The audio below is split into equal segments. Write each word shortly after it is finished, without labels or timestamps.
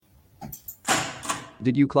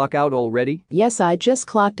Did you clock out already? Yes, I just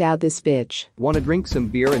clocked out this bitch. Wanna drink some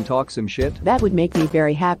beer and talk some shit? That would make me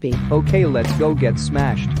very happy. Okay, let's go get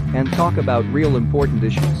smashed and talk about real important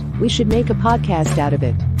issues. We should make a podcast out of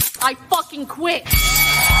it. I fucking quit.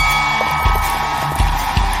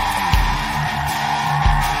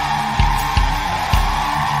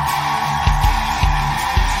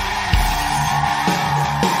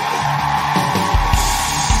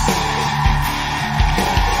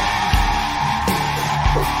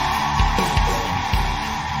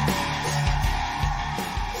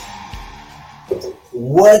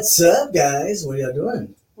 What's up, guys? What are y'all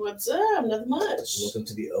doing? What's up? Nothing much. Welcome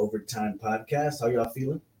to the Overtime Podcast. How y'all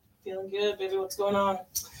feeling? Feeling good, baby. What's going on?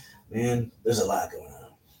 Man, there's a lot going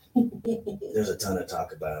on. There's a ton to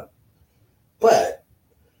talk about. But,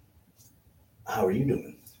 how are you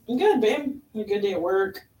doing? I'm good, babe. Had a good day at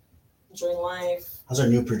work. Enjoying life. How's our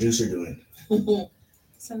new producer doing?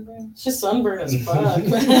 Sunburn. She's sunburned as fuck.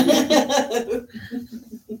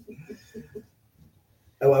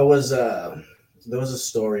 There was a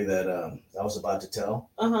story that I was about to tell,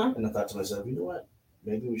 Uh-huh. and I thought to myself, you know what?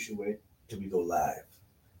 Maybe we should wait till we go live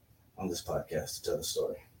on this podcast to tell the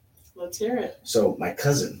story. Let's hear it. So my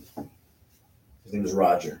cousin, his name is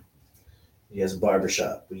Roger. He has a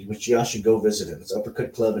barbershop, which y'all should go visit him. It's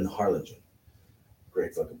Uppercut Club in Harlingen.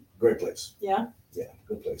 Great place. Yeah. Yeah,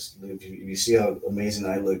 good place. If you see how amazing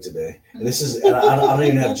I look today, and I don't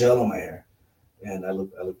even have gel on my hair, and I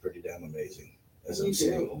look pretty damn amazing as I'm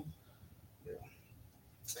saying.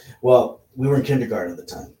 Well, we were in kindergarten at the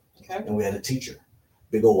time, Okay. and we had a teacher,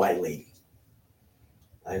 big old white lady.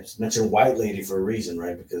 I mentioned white lady for a reason,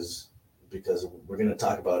 right? Because we're going to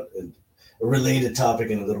talk about a related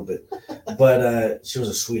topic in a little bit. But she was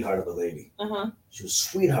a sweetheart of a lady. Uh-huh. She was a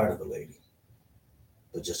sweetheart of a lady.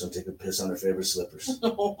 But just don't take a piss on her favorite slippers.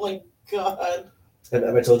 Oh, my God.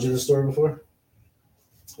 Have I told you this story before?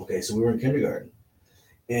 Okay, so we were in kindergarten,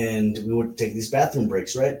 and we would take these bathroom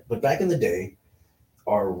breaks, right? But back in the day,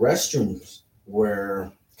 our restrooms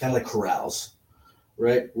were kind of like corrals,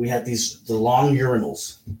 right? We had the long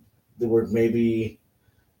urinals that were maybe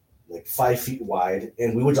like 5 feet wide,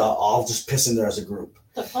 and we would all just piss in there as a group.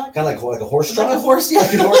 The fuck? Kind of like a horse trough. Like a horse, yeah.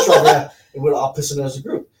 Like a horse trough, yeah. And we'd all piss in there as a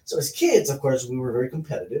group. So as kids, of course, we were very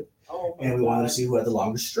competitive, Oh, my and we God. wanted to see who had the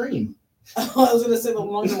longest stream. Oh, I was going to say the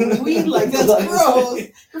longer weed, like, that's gross.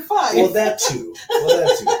 You're fine. Well, that too.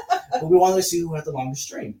 But we wanted to see who had the longest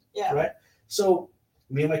stream. Yeah. Right? So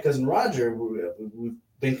me and my cousin Roger, we've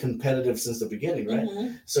been competitive since the beginning, right?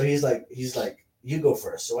 Mm-hmm. So he's like, you go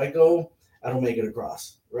first. So I go, I don't make it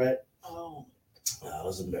across, right? Oh. I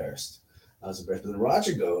was embarrassed. But then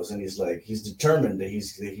Roger goes, and he's determined that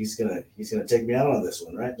he's gonna take me out on this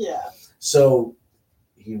one, right? Yeah. So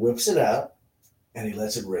he whips it out, and he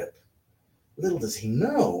lets it rip. Little does he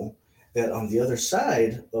know that on the other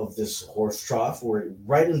side of this horse trough, where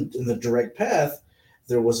right in the direct path,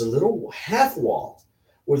 there was a little half wall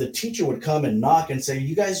where the teacher would come and knock and say,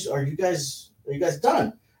 are you guys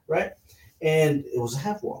done? Right? And it was a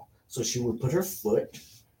half wall. So she would put her foot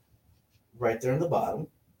right there in the bottom,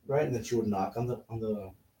 right? And then she would knock on the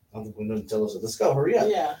window and tell us, let's go, hurry up.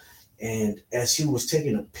 Yeah. And as he was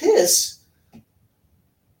taking a piss,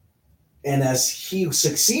 and as he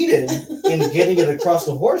succeeded in getting it across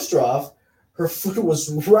the horse trough, her foot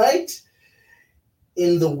was right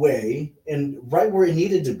in the way and right where it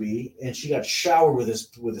needed to be, and she got showered with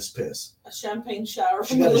his piss. A champagne shower.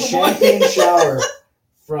 She got a champagne shower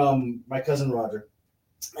from my cousin Roger,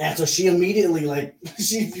 and so she immediately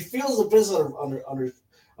she feels the piss on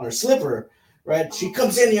her slipper, right? She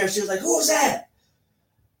comes in here, she's like, "Who's that?"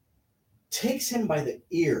 Takes him by the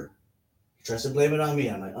ear. He tries to blame it on me.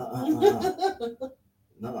 I'm like,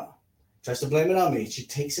 no. Tries to blame it on me. She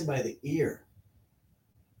takes him by the ear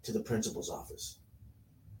to the principal's office.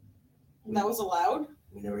 That was allowed?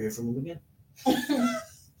 We never hear from him again.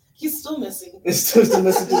 He's still missing. It's still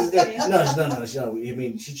missing to this day. No. I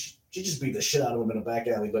mean, she just beat the shit out of him in a back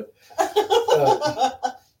alley. But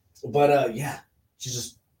yeah,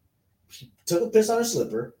 she took a piss on her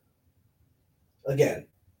slipper. Again,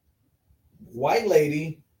 white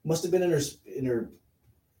lady, must have been in her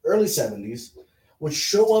early 70s, would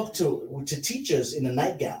show up to teach us in a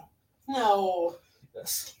nightgown. No.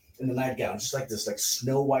 Yes, in a nightgown, just like this, like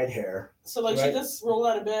snow white hair. So right? She just rolled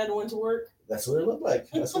out of bed and went to work? That's what it looked like.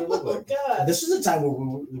 Oh, God. And this was a time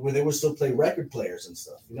where they would still play record players and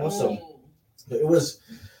stuff, you know? So it was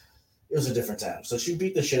a different time. So she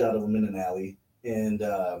beat the shit out of him in an alley, and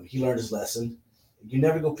he learned his lesson. You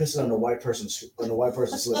never go pissing on a white person's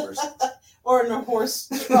slippers. Or in a horse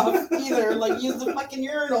trough either. Like, use the fucking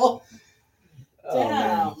urinal. Oh,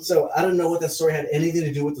 man. So I don't know what that story had anything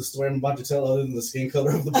to do with the story I'm about to tell, other than the skin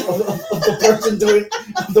color of the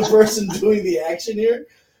person doing the action here.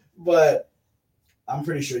 But I'm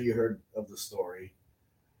pretty sure you heard of the story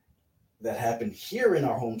that happened here in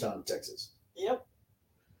our hometown of Texas. Yep.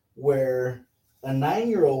 Where a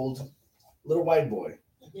 9-year-old little white boy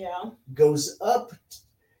goes up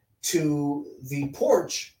to the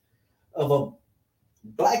porch of a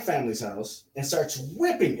black family's house and starts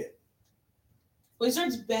whipping it. Well, he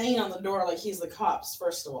starts banging on the door like he's the cops,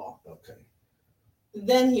 first of all. Okay.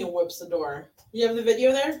 Then he whips the door. You have the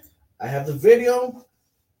video there? I have the video,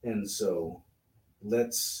 and so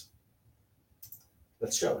let's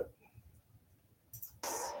show it.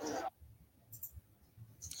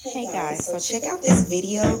 Hey guys, so check out this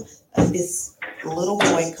video of this little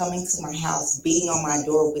boy coming to my house, beating on my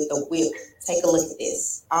door with a whip. Take a look at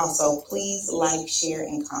this. Also, please like, share,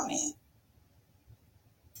 and comment.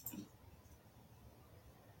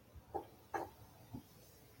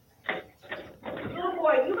 Little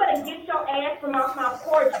boy, you better get your ass from off my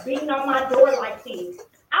porch beating on my door like this.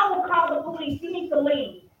 I will call the police. You need to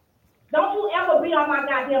leave. Don't you ever beat on my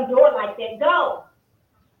goddamn door like that. Go.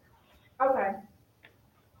 Okay.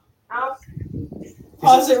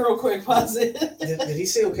 Pause it real quick. Pause it. Did he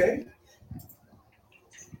say okay?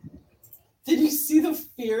 Did you see the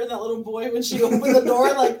fear in that little boy when she opened the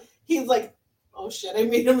door? Like, he's like, oh shit, I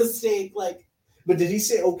made a mistake. Like, but did he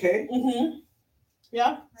say okay? Mm-hmm.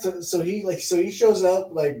 Yeah. So he shows up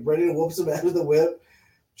like ready to whoop some ass with a whip.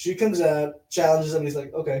 She comes out, challenges him. He's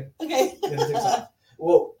like, okay. Okay.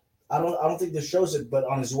 Well, I don't think this shows it, but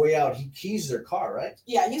on his way out, he keys their car, right?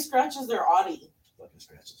 Yeah, he scratches their Audi. Fucking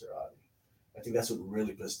scratches their Audi. I think that's what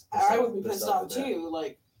really pissed I off. would be pissed off too.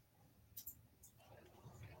 Like,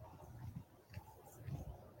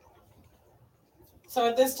 so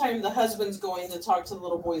at this time, the husband's going to talk to the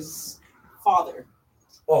little boy's father.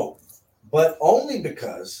 Oh, but only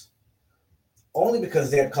because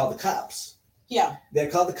they had called the cops. Yeah. They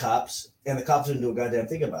had called the cops, and the cops didn't do a goddamn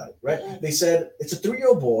thing about it, right? Mm-mm. They said it's a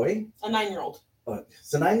 3-year-old boy. A 9-year-old.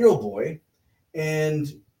 It's a 9-year-old boy, and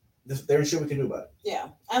there's shit we can do about it. Yeah,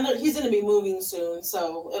 and he's going to be moving soon,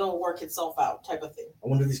 so it'll work itself out, type of thing. I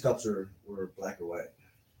wonder if these cops were black or white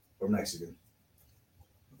or Mexican.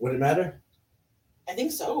 Would it matter? I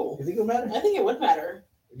think so. You think it would matter? I think it would matter.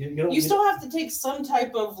 You still have to take some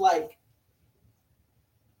type of, like,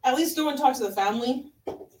 at least go and talk to the family,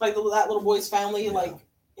 like that little boy's family, like,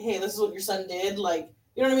 hey, this is what your son did, like,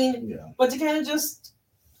 you know what I mean? Yeah. But to kind of just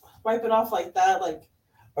wipe it off like that, like.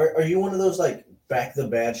 Are you one of those, like, back the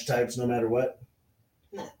badge types no matter what?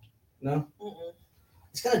 Nah. No? Mm-mm.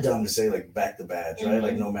 It's kind of dumb to say, like, back the badge, right? Mm-hmm.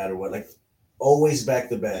 Like, no matter what. Like, always back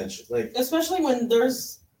the badge. Like, especially when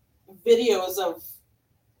there's videos of,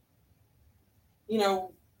 you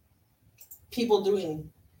know, people doing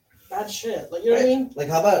bad shit. Like, you know what I mean? Like,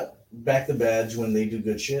 how about back the badge when they do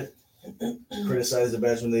good shit? Criticize the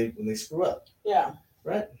badge when they screw up. Yeah.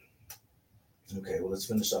 Right? Okay, well, let's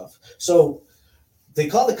finish off. So, they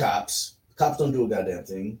call the cops. The cops don't do a goddamn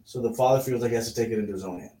thing. So, the father feels like he has to take it into his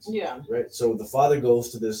own hands. Yeah. Right? So, the father goes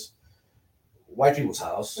to this white people's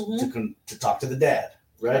house to talk to the dad.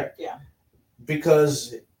 Right? Correct, yeah.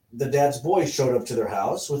 Because the dad's boy showed up to their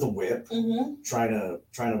house with a whip, trying to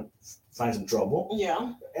find some trouble.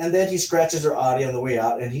 Yeah. And then he scratches their Audi on the way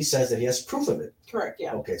out, and he says that he has proof of it. Correct,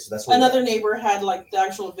 yeah. Okay, so that's what another neighbor had, like, the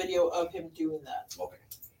actual video of him doing that. Okay.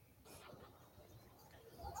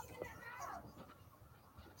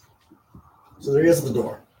 So there he is at the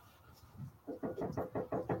door.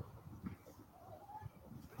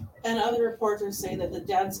 And other reporters say that the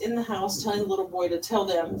dad's in the house telling the little boy to tell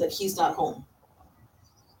them that he's not home.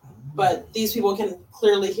 But these people can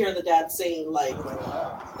clearly hear the dad saying, like,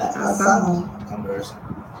 that. Embarrassing.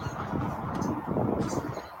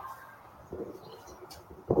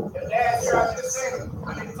 Your dad's here, I just seen him. I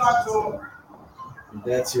need to talk to him. Your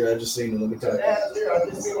dad's here, I just seen him. Let me talk to him. Dad's here, I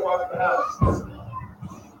just seen him walk in the house.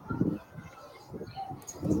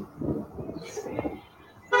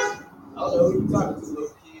 I don't know who you're talking to, little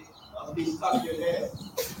kid. I don't think you're talking to your dad.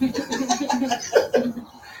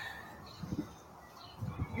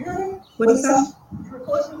 You heard him? What do you say? You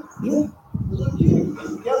recording? Yeah. The little kid,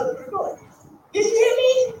 he's yelling at the door. Did you hear me?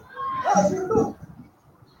 Yeah, you're cool.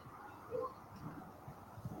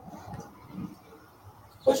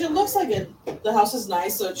 Which it looks like it. The house is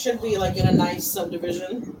nice, so it should be, like, in a nice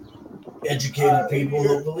subdivision. Educated people,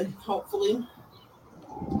 hopefully. Hopefully.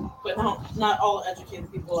 But not all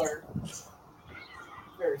educated people are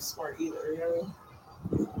very smart either, you know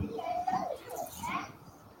what I mean?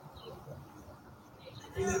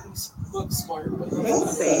 They may be book smart, but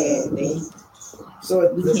That's sad.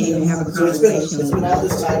 So We can't even have a so it's been conversation. all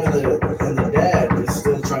this time, and the dad is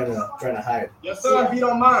still trying to hide. Your son beat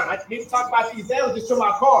on mine. I need to talk about these damages to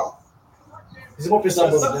my car. He's more pissed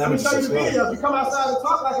off about the Let me damages show you as the well. video. If you come outside and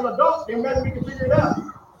talk like an adult, then maybe we can figure it out.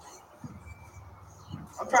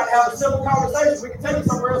 I'm trying to have a simple conversation. We can take it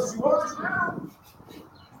somewhere else if you want to.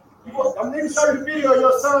 I'm going to show you the video of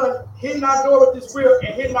your son hitting our door with this whip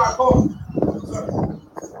and hitting our car.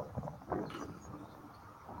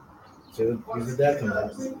 So who's the dad coming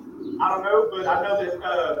out? I don't know, but I know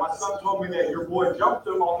that my son told me that your boy jumped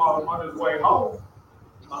him on his way home.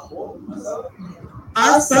 My boy, my son.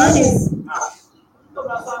 Our son is.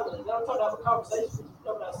 Coming outside with it. Y'all talking about a conversation.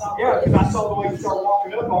 Yeah, because I saw the way you started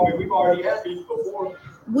walking up on me. We've already had beef before.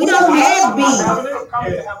 We don't have beef. I'm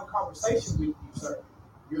coming to have a conversation with you, sir.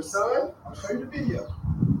 Your son, I'll show you the video.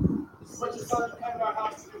 This is what your son came to our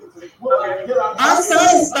house to do. Our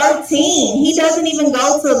son is 13. He doesn't even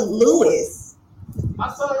go to Lewis. My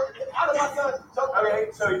son, how did my son jump?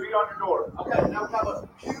 Okay, so you beat on your door. Okay, now we have a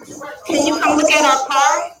huge scratch. Can you come look at our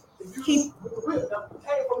car? With the whip, that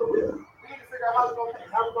came from the whip. We need to figure out how we're going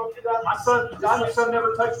to get out. My son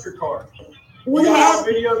never touched your car. We you have a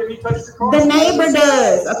video that he touched your car? the neighbor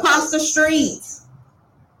does across the street.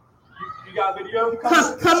 You got video?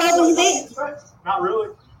 Come over here. Not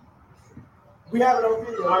really. We have it on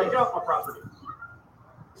video. All right, get off my property.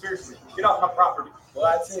 Seriously, get off my property. Well,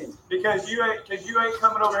 that's it. Because you ain't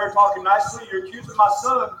coming over here talking nicely. You're accusing my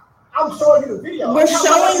son. I'm showing you the video. We're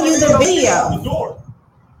showing you the video. The door.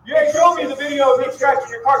 You ain't showing me the video of me scratching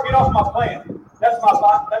your car. Get off my plan. That's my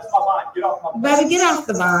vine. Get off my plan. Baby, get off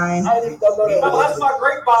the vine. No, that's my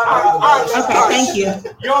grapevine. Okay, thank you.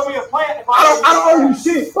 You owe me a plant. I don't owe you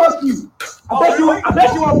shit. Fuck you. I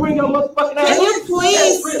bet you want to bring your motherfucking ass. Can you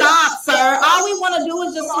please stop, sir? All we want to do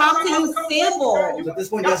is just talk to you civil. At this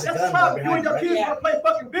point, he has a gun You and behind your him, kids right? want to play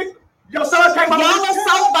fucking victim. Your son came over Y'all are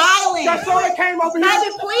so violent. Your son came over here. Baby,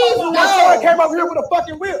 please, Your son no. came over here with a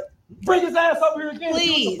fucking whip. Bring his ass over here again.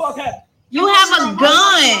 Please. See what the fuck happened. You have a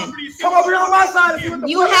gun. Come over here on my side and see what the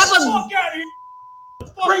You fuck have a. fuck out of here.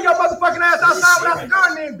 Bring your motherfucking ass outside without the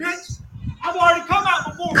gun then, bitch. I've already come out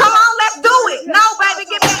before. Come on, let's do it. No, baby,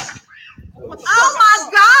 get back. Oh my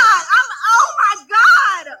God. Oh my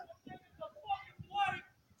God.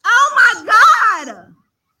 Oh my God.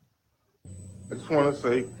 I just want to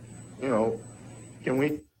say, can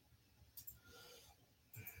we?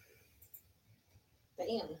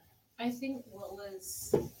 Damn. I think what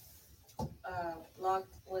was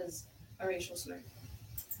blocked was a racial slur.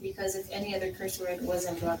 Because if any other curse word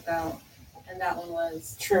wasn't blocked out, and that one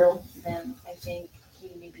was true, then I think he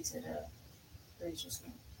maybe said a racial slur.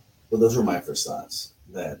 Well, those were my first thoughts.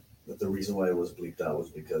 That the reason why it was bleeped out was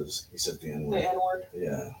because he said the N-word. The N-word.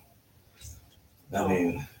 Yeah. I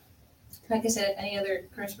mean, like I said, if any other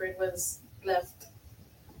curse word was left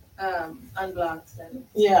unblocked, then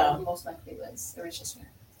most likely was a racial slur.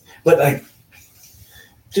 but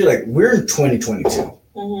dude, we're in 2022,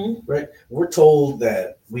 right? We're told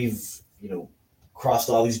that we've, crossed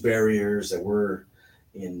all these barriers, that we're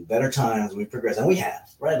in better times, we progress, and we have,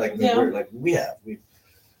 right?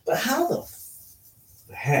 But how the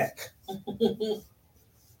heck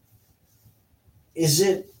is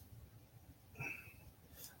it?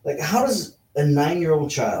 How does a 9-year-old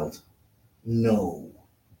child know?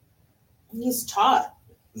 He's taught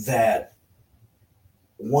that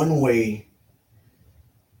one way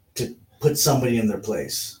to put somebody in their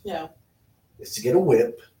place is to get a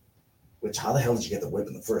whip, which how the hell did you get the whip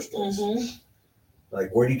in the first place?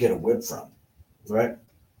 Where do you get a whip from? Right?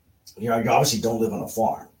 You obviously don't live on a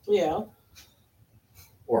farm. Yeah.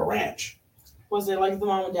 Or a ranch. Was it like the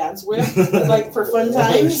mom and dad's whip? For fun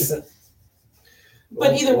times?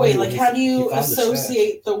 But either way, how do you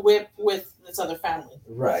associate the whip with this other family?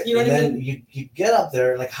 Right. You know what I mean? You get up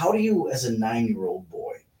there, how do you, as a 9-year-old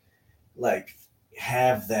boy,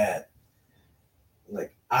 have that,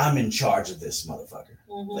 I'm in charge of this motherfucker.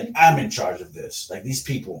 I'm in charge of this. These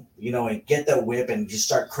people, and get that whip and just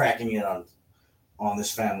start cracking it on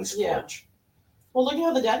this family's porch. Well, look at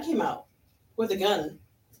how the dad came out with a gun.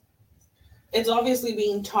 It's obviously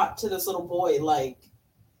being taught to this little boy,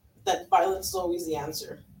 that violence is always the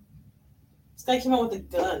answer. This guy came out with a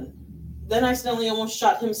gun, then accidentally almost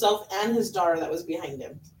shot himself and his daughter that was behind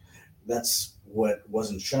him. That's what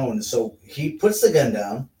wasn't shown. So he puts the gun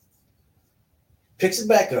down, picks it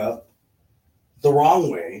back up the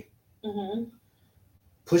wrong way,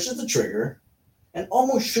 pushes the trigger, and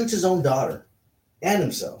almost shoots his own daughter and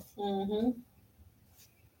himself. And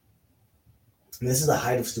this is the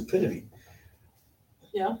height of stupidity.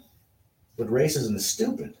 Yeah. But racism is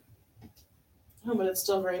stupid. No, but it's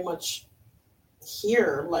still very much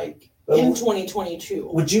here. in 2022.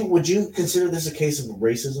 Would you consider this a case of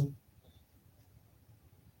racism?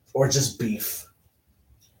 Or just beef?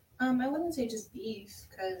 I wouldn't say just beef,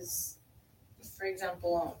 because, for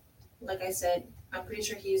example, like I said, I'm pretty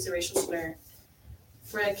sure he used a racial slur.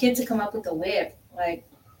 For a kid to come up with a whip, like,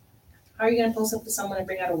 how are you gonna post up to someone and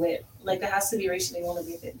bring out a whip? Like, that has to be racially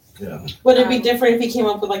motivated. Yeah. Would it be different if he came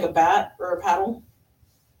up with like a bat or a paddle?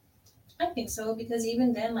 I think so, because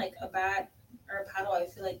even then, like a bat or a paddle, I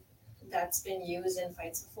feel like that's been used in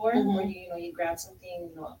fights before, where you grab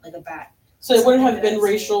something, like a bat. So it wouldn't have been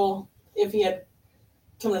racial if he had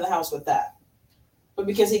come to the house with that, but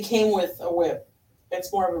because he came with a whip,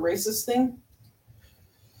 it's more of a racist thing.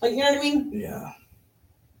 Like, you know what I mean? Yeah.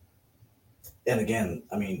 And again,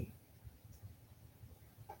 I mean,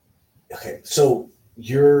 okay, so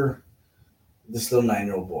you're this little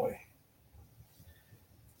 9-year-old boy.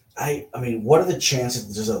 I mean, what are the chances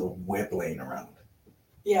that there's a whip laying around?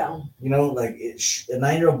 Yeah. You know, like a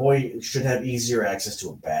 9-year-old boy should have easier access to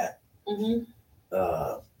a bat.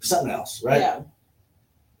 Something else, right? Yeah.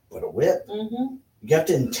 But a whip, you have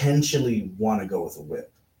to intentionally want to go with a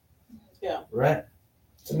whip. Yeah. Right?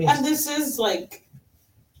 I mean, and this is like,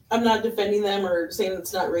 I'm not defending them or saying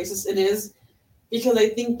it's not racist. It is, because I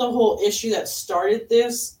think the whole issue that started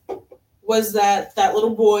this was that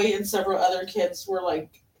little boy and several other kids were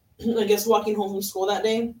like, I guess, walking home from school that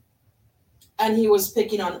day, and he was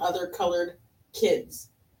picking on other colored kids.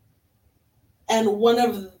 And one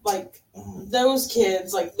of like those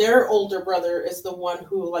kids, like their older brother is the one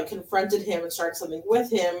who like confronted him and started something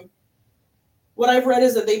with him. What I've read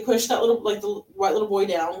is that they pushed that little, like the white little boy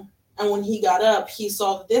down, and when he got up, he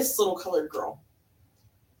saw this little colored girl.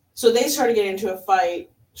 So they started getting into a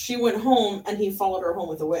fight. She went home, and he followed her home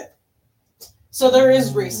with a whip. So there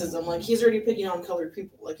is racism. Like, he's already picking on colored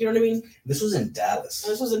people. Like, you know what I mean? This was in Dallas.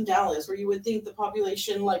 And this was in Dallas, where you would think the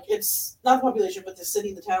population, like, it's not the population, but the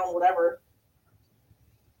city, the town, whatever.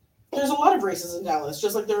 There's a lot of races in Dallas,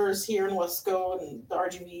 just like there is here in Wesco and the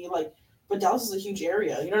RGV. Like, but Dallas is a huge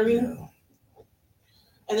area. You know what I mean? Yeah.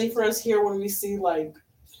 I think for us here, when we see like,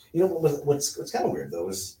 you know, what's kind of weird though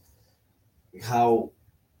is how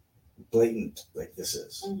blatant like this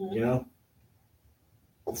is. You know,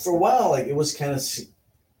 for a while, like it was kind of,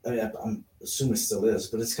 I mean, I'm assuming it still is,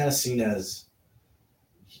 but it's kind of seen as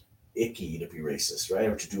icky to be racist, right?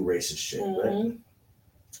 Or to do racist shit, right?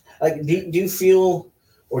 Like, do you feel,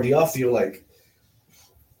 or do y'all feel like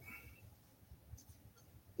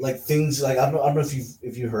things like, I don't know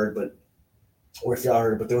if you heard, but, or if y'all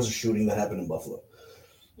heard, but there was a shooting that happened in Buffalo.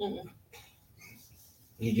 You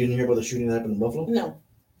didn't hear about the shooting that happened in Buffalo? No.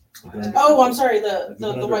 Oh, I'm sorry. The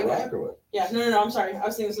white guy. Or what? Yeah, no. I'm sorry. I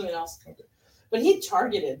was thinking something else. Okay. But he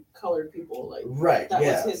targeted colored people. Like, right. That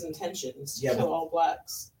was his intentions to kill all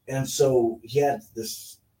blacks. And so he had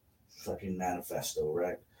this fucking manifesto,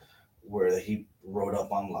 right, where he wrote up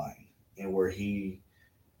online, and where he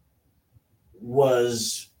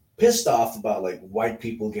was pissed off about like white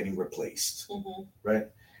people getting replaced, right?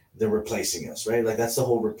 They're replacing us, right? Like that's the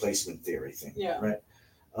whole replacement theory thing, right?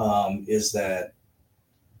 Is that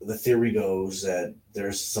the theory goes that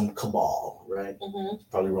there's some cabal, right?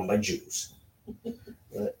 Probably run by Jews,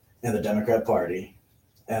 right? And the Democrat Party,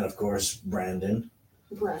 and of course Brandon.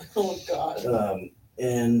 Oh God.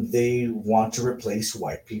 And they want to replace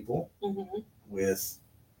white people with,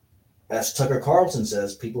 as Tucker Carlson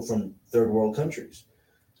says, people from third world countries.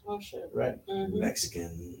 Oh shit! Right,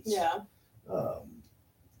 Mexicans. Yeah.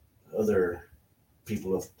 Other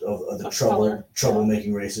people of the color.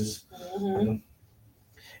 troublemaking races.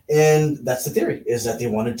 And that's the theory, is that they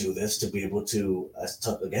want to do this to be able to,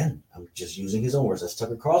 again, I'm just using his own words, as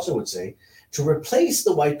Tucker Carlson would say, to replace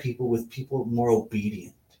the white people with people more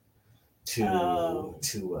obedient to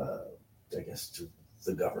I guess, to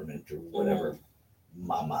the government or whatever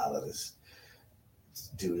mama that this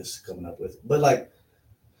dude is coming up with. But like,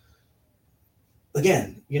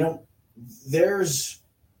 again, you know, there's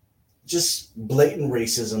just blatant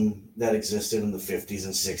racism that existed in the 50s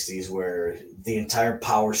and 60s where the entire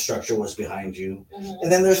power structure was behind you.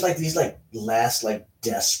 And then there's like these like last like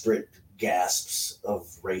desperate gasps of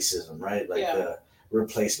racism, right? Like the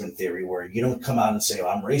replacement theory, where you don't come out and say, oh,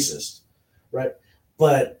 I'm racist, right?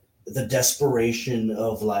 But the desperation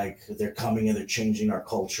of like, they're coming and they're changing our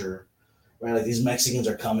culture, right? Like these Mexicans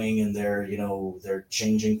are coming and they're, you know, they're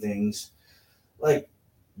changing things like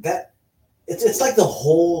that. It's like the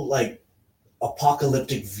whole like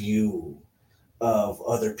apocalyptic view of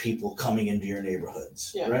other people coming into your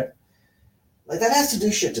neighborhoods, right? Like that has to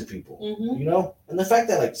do shit to people, you know? And the fact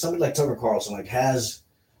that like somebody like Tucker Carlson like has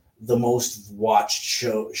the most watched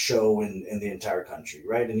show in the entire country,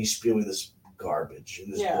 right? And he's spewing this garbage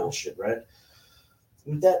and this Yeah. bullshit, right? I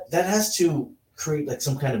mean, that has to create like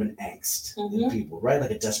some kind of an angst in people, right?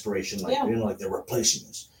 Like a desperation, like like they're replacing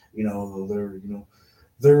us.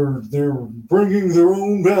 They're bringing their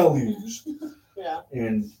own values. Yeah.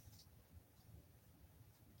 And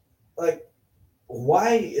like,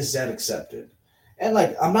 why is that accepted? And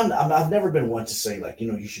like, I've never been one to say like,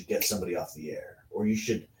 you should get somebody off the air, or you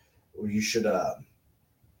should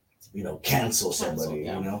cancel somebody,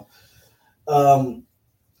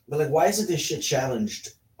 but like, why isn't this shit challenged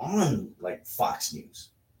on like Fox News?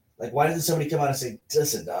 Like, why doesn't somebody come out and say,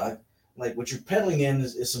 listen, dog, like what you're peddling in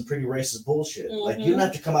is some pretty racist bullshit. Like, you don't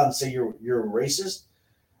have to come out and say you're a racist,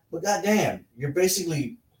 but goddamn, you're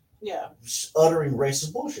basically uttering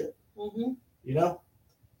racist bullshit. And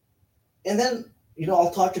then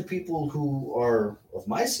I'll talk to people who are of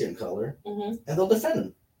my skin color, and they'll defend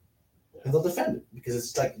them, and they'll defend it because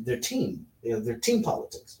it's like their team, their team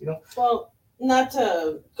politics. Well, not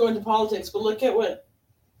to go into politics, but look at what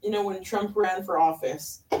when Trump ran for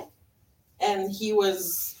office, and he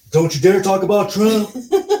was. Don't you dare talk about Trump.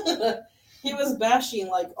 He was bashing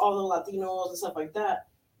like all the Latinos and stuff like that.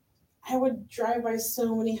 I would drive by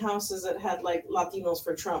so many houses that had like Latinos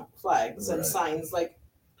for Trump flags and signs. Like,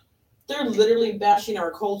 they're literally bashing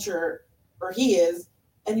our culture, or he is,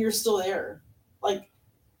 and you're still there. Like,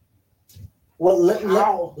 well,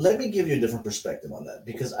 let me give you a different perspective on that,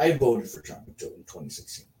 because I voted for Trump in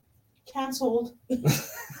 2016. Canceled. No,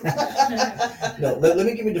 let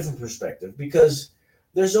me give you a different perspective, because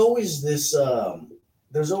there's always this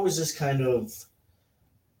kind of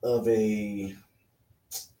a,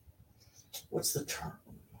 what's the term,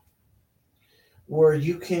 where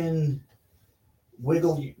you can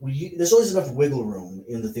wiggle. There's always enough wiggle room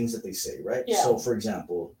in the things that they say, right? Yeah. So, for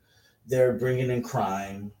example, they're bringing in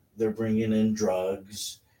crime, they're bringing in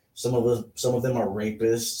drugs. Some of them are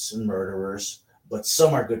rapists and murderers, but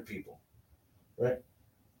some are good people, right?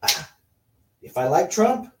 If I like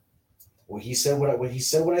Trump, he said what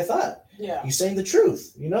I thought. Yeah. He's saying the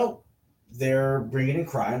truth. They're bringing in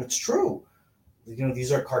crime. It's true.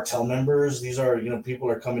 These are cartel members. These are, people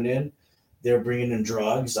are coming in. They're bringing in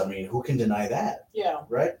drugs. I mean, who can deny that? Yeah.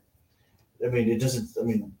 Right? I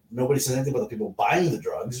mean, nobody says anything about the people buying the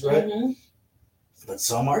drugs, right? But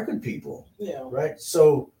some are good people. Yeah. Right?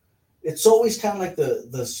 So it's always kind of like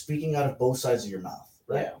the speaking out of both sides of your mouth,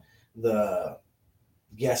 right? Yeah.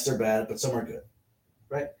 Yes, they're bad, but some are good,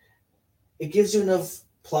 right? It gives you enough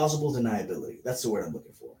plausible deniability. That's the word I'm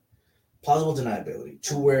looking for. Plausible deniability,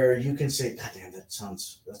 to where you can say, God damn, that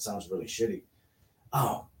sounds really shitty.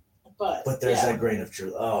 Oh, but there's that grain of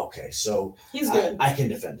truth. Oh, okay, so he's good. I can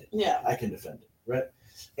defend it. Yeah, I can defend it, right?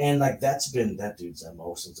 And like, that's been that dude's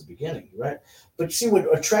MO since the beginning, right? But you see, what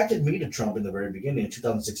attracted me to Trump in the very beginning in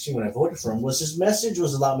 2016 when I voted for him was his message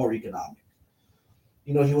was a lot more economic.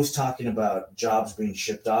 He was talking about jobs being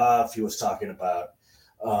shipped off. He was talking about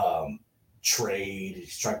trade.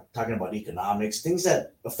 He's talking about economics, things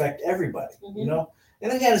that affect everybody, And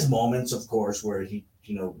then he had his moments, of course, where he,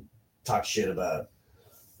 talked shit about,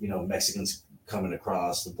 Mexicans coming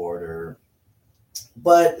across the border.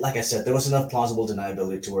 But like I said, there was enough plausible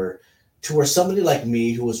deniability to where somebody like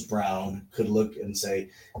me who was brown could look and say,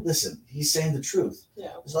 listen, he's saying the truth.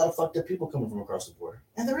 Yeah. There's a lot of fucked up people coming from across the border.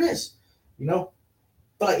 And there is,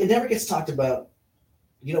 But it never gets talked about,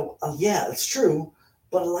 yeah, it's true.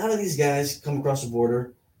 But a lot of these guys come across the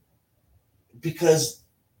border because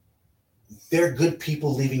they're good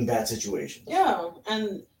people leaving bad situations. Yeah,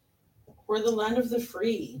 and we're the land of the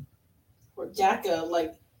free. We're DACA,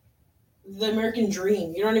 like the American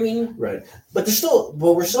dream. You know what I mean? Right. But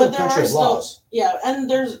we're still a country of laws. Yeah, and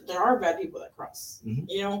there are bad people that cross.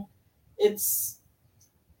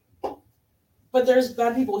 But there's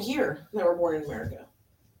bad people here that were born in America.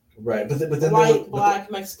 Right, but then white,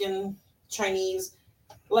 black, Mexican, Chinese.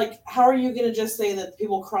 Like, how are you gonna just say that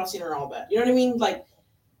people crossing are all bad? You know what I mean? Like,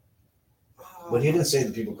 but he didn't say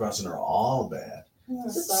that people crossing are all bad.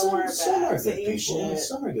 Some are bad. Some are good people.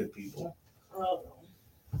 Some are good people.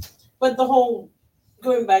 But the whole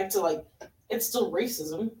going back to like, it's still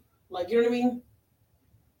racism. Like, you know what I mean?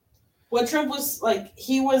 What Trump was like,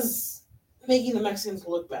 he was making the Mexicans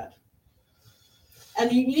look bad,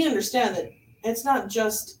 and you need to understand that it's not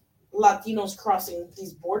just Latinos crossing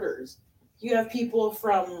these borders. You have people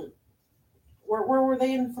from where were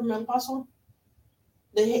they from El Paso?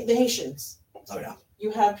 The Haitians. Oh yeah. You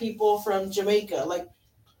have people from Jamaica, like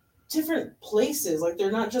different places. Like,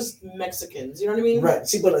 they're not just Mexicans. You know what I mean? Right.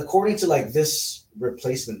 See, but according to like this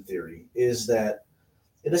replacement theory, is that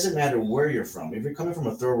it doesn't matter where you're from. If you're coming from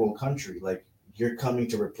a third world country, like, you're coming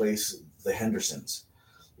to replace the Hendersons,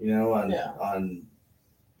 on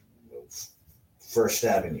First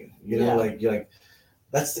Avenue. You know, like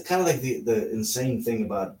that's the kind of like the insane thing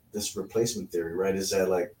about this replacement theory, right? Is that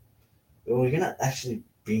like, well, you're not actually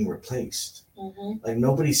being replaced. Mm-hmm. Like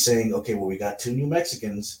nobody's saying, okay, well, we got 2 new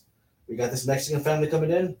Mexicans. We got this Mexican family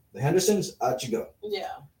coming in. The Hendersons, out you go.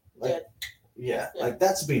 Yeah. Like, yeah, like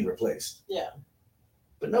that's being replaced. Yeah.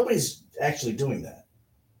 But nobody's actually doing that.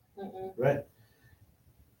 Mm-mm. Right?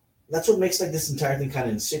 That's what makes like this entire thing kind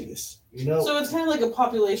of insidious. You know? So it's kind of like a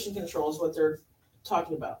population control is what they're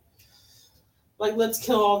talking about. Like, let's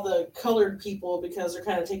kill all the colored people because they're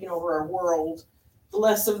kind of taking over our world. The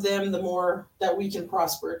less of them, the more that we can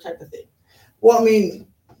prosper, type of thing. Well, I mean,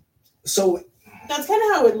 so that's kind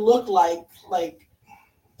of how it looked like. Like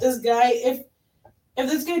this guy, if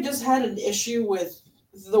this guy just had an issue with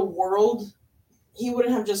the world, he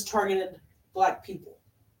wouldn't have just targeted black people.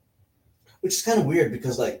 Which is kind of weird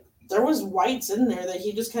because like there was whites in there that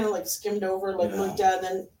he just kind of like skimmed over, like looked at, and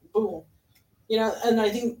then boom. You know, and I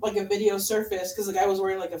think like a video surfaced because the guy was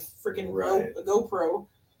wearing like a freaking GoPro,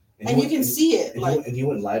 and you can see it. And he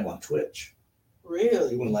went live on Twitch.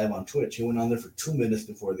 Really? He went live on Twitch. He went on there for 2 minutes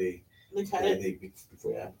before they cut it.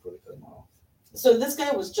 Before they cut him off. So this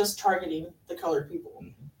guy was just targeting the colored people.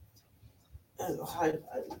 Mm-hmm.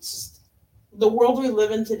 It's just the world we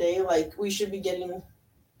live in today. Like we should be getting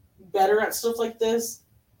better at stuff like this.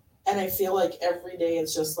 And I feel like every day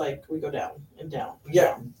it's just like we go down and down.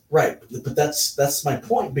 Yeah, right. But that's my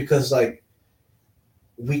point because like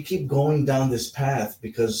we keep going down this path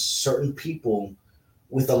because certain people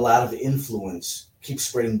with a lot of influence keep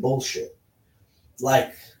spreading bullshit.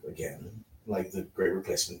 Like again, like the Great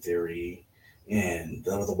Replacement Theory and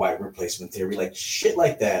the white replacement theory, like shit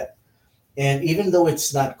like that. And even though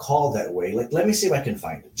it's not called that way, like let me see if I can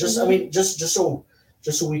find it. Just I mean, just so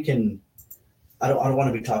we can. I don't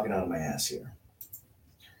want to be talking out of my ass here,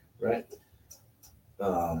 right?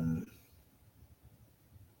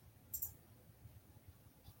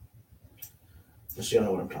 Just so you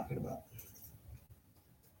know what I'm talking about.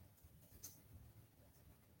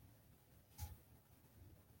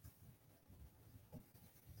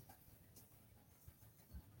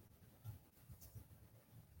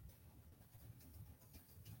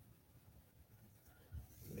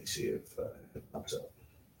 Let me see if it pops up.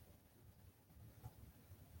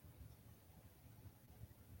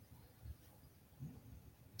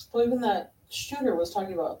 Well, even that shooter was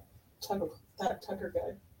talking about that Tucker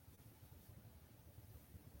guy.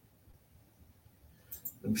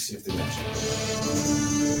 Let me see if they mention it.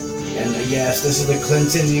 And yes, this is the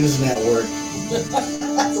Clinton News Network.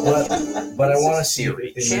 but I want to see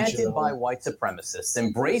theory chanted by white supremacists,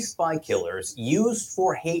 embraced by killers, used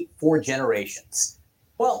for hate for generations.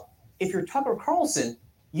 Well, if you're Tucker Carlson,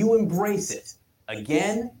 you embrace it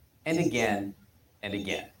again and again and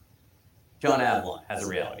again. John Avalon has a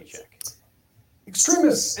reality check.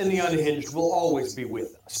 Extremists and the unhinged will always be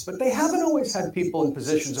with us, but they haven't always had people in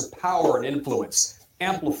positions of power and influence,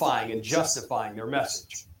 amplifying and justifying their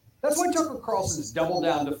message. That's why Tucker Carlson's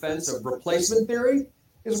double-down defense of replacement theory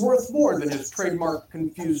is worth more than his trademark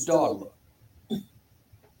confused dog look.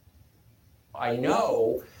 I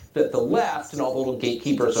know that the left and all the little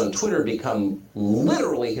gatekeepers on Twitter become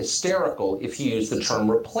literally hysterical if you use the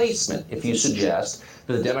term replacement, if you suggest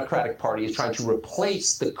that the Democratic Party is trying to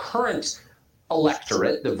replace the current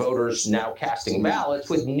electorate, the voters now casting ballots,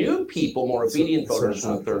 with new people, more obedient voters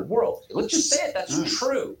from the third world. Let's just say it, that's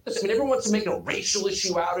true. I mean, everyone wants to make a racial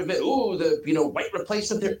issue out of it. Ooh, the white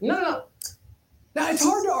replacement theory. No. Now, it's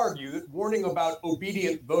hard to argue that warning about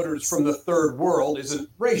obedient voters from the third world isn't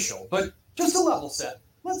racial, but just a level set.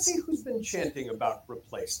 Let's see who's been chanting about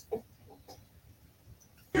replacement.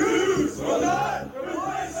 Jews will not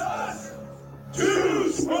replace us!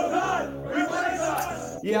 Jews will not replace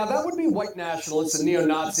us! Yeah, that would be white nationalists and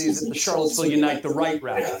neo-Nazis at the Charlottesville Unite the Right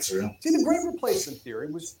rally. Yeah, that's real. See, the Great Replacement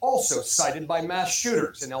Theory was also cited by mass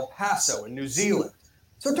shooters in El Paso and New Zealand.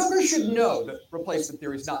 So Tucker should know that replacement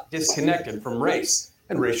theory is not disconnected from race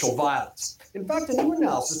and racial violence. In fact, a new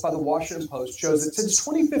analysis by the Washington Post shows that since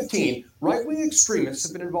 2015, right-wing extremists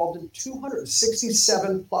have been involved in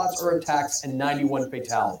 267 plots or attacks and 91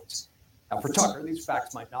 fatalities. Now, for Tucker, these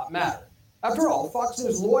facts might not matter. After all, Fox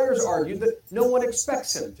News lawyers argued that no one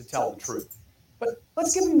expects him to tell the truth. But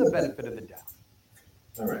let's give him the benefit of the doubt.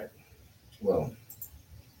 All right. Well,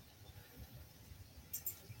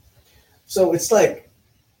 so it's like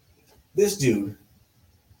this dude,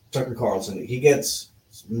 Tucker Carlson, he gets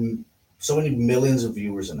so many millions of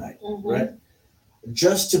viewers a night, right?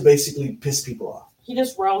 Just to basically piss people off. He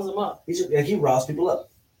just riles them up. He riles people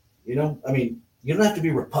up. You know, I mean, you don't have to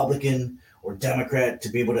be Republican or Democrat to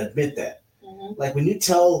be able to admit that. Like when you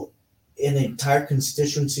tell an entire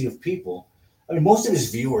constituency of people, I mean, most of his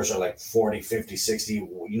viewers are like 40, 50, 60,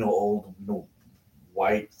 old,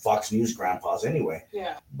 white Fox News grandpas anyway.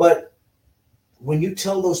 Yeah. But when you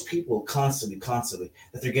tell those people constantly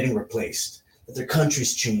that they're getting replaced, that their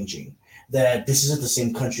country's changing, that this isn't the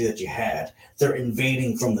same country that you had, they're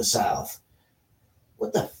invading from the South,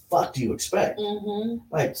 what the fuck do you expect? Mm-hmm.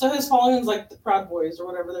 Like, so his following's like the Proud Boys or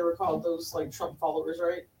whatever they were called, those like Trump followers,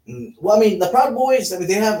 right? Well, I mean, the Proud Boys, I mean,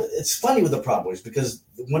 it's funny with the Proud Boys because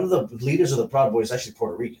one of the leaders of the Proud Boys is actually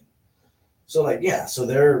Puerto Rican. So, like, yeah, so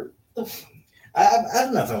they're, I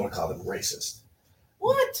don't know if I would call them racist.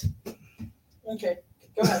 What? Okay,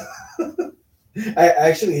 go ahead. I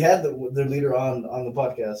actually had their leader on the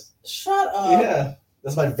podcast. Shut up. Yeah,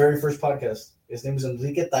 that's my very first podcast. His name is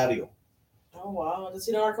Enrique Tario. Oh, wow. Does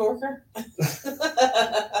he know our coworker? I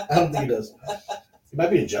don't think he does. He might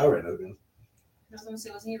be in jail right now. I was going to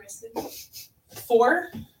say, wasn't he arrested?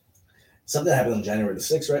 For? Something happened on January the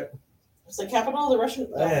 6th, right? It's the capital of the Russian?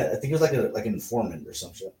 Yeah, I think it was like an informant or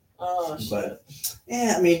some shit. Oh, shit. But,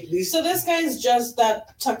 yeah, I mean... So this guy's just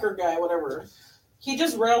that Tucker guy, whatever. He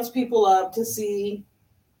just riles people up to see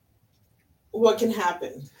what can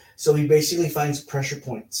happen. So he basically finds pressure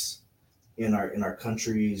points in our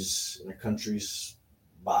country's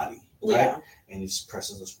body, right? Yeah. And he just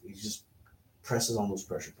presses on those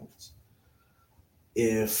pressure points.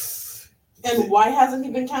 Why hasn't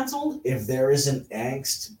he been canceled? If there is an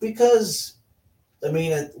angst, because I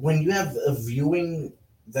mean, when you have a viewing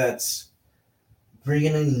that's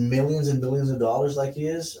bringing in millions and billions of dollars like he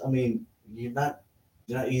is, I mean, you're not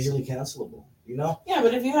easily cancelable, you know? Yeah,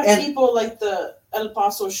 but if you have people like the El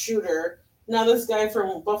Paso shooter, now this guy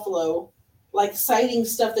from Buffalo, like citing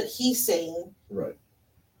stuff that he's saying, right?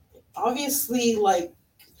 Obviously, like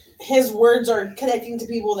his words are connecting to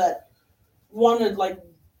people that want to like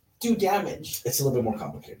do damage. It's a little bit more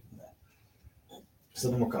complicated than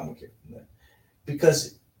that.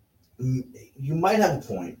 Because you might have a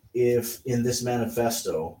point if in this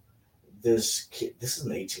manifesto, this kid, this is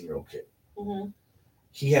an 18-year-old kid. Mm-hmm.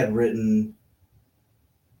 He had written,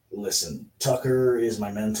 listen, Tucker is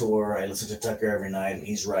my mentor. I listen to Tucker every night, and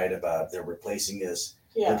he's right about they're replacing this.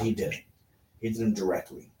 Yeah. But he didn't. He didn't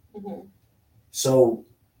directly. Mm-hmm. So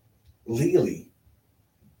legally,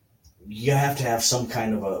 you have to have some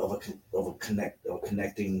kind of a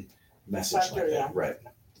connecting message Factor, like that, yeah. right?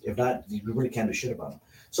 If not, you really can't do shit about them.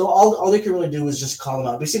 So all they can really do is just call them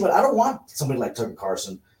out. But see, but I don't want somebody like Tucker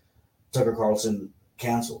Carlson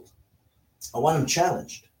canceled. I want him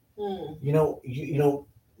challenged. Mm. You know,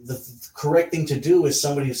 the correct thing to do is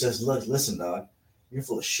somebody who says, "Look, listen, dog, you're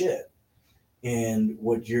full of shit, and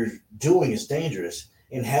what you're doing is dangerous,"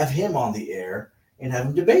 and have him on the air and have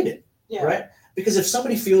him debate it, Yeah. right? Because if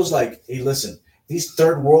somebody feels like, hey, listen, these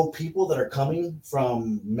third world people that are coming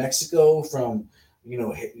from Mexico, from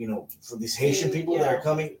from these Haitian people that are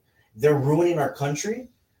coming, they're ruining our country,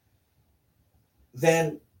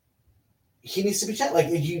 then he needs to be checked. Like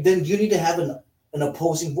you need to have an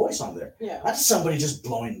opposing voice on there. Yeah. Not somebody just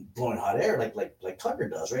blowing hot air like Tucker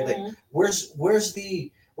does, right? Mm-hmm. Like where's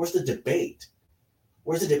the debate?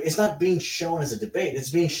 Where's the debate? It's not being shown as a debate. It's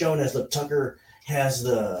being shown as, look, Tucker has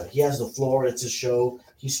the floor. It's a show.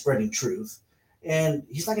 He's spreading truth, and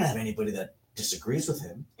he's not gonna have anybody that disagrees with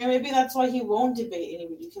him. And maybe that's why he won't debate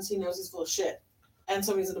anybody, because he knows he's full of shit, and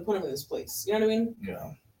somebody's gonna put him in his place. You know what I mean?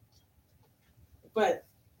 Yeah. But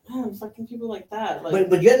man, fucking people like that. Like,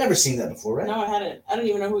 But you had never seen that before, right? No, I hadn't. I didn't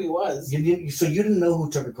even know who he was. So you didn't know who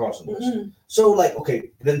Tucker Carlson was. Mm-hmm. So like,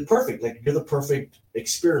 okay, then perfect. Like you're the perfect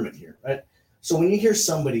experiment here, right? So when you hear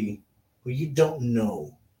somebody who you don't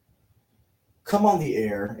know come on the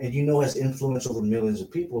air and has influence over millions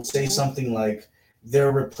of people, say something like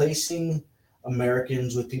they're replacing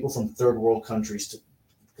Americans with people from third world countries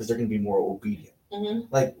because they're going to be more obedient.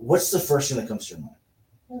 Mm-hmm. Like, what's the first thing that comes to your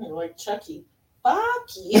mind? Like Chucky. Fuck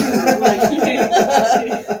you.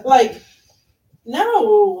 like,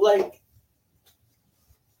 no, like,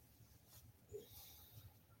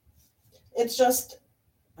 it's just,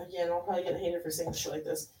 again, I'll probably get hated for saying shit like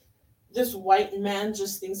this. This white man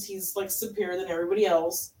just thinks he's like superior than everybody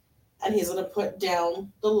else, and he's gonna put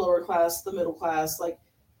down the lower class, the middle class, like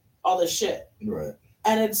all this shit. Right.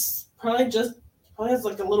 And it's probably has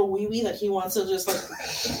like a little wee that he wants to just like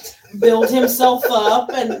build himself up,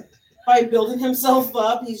 and by building himself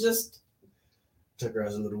up, he's just Tucker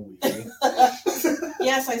has a little wee.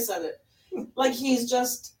 Yes, I said it. Like he's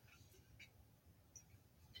just,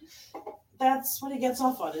 that's what he gets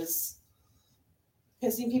off on, is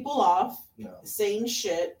pissing people off, saying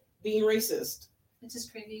shit, being racist. It's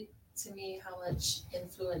just crazy to me how much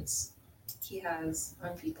influence he has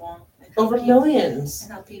on people. Over millions.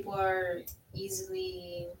 And how people are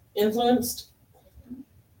easily influenced.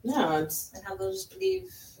 Yeah, and how they'll just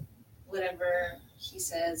believe whatever he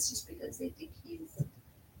says just because they think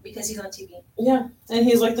he's on TV. Yeah, and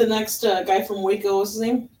he's like the next guy from Waco. What's his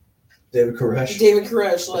name? David Koresh. David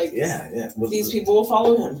Koresh. Like, yeah. These people will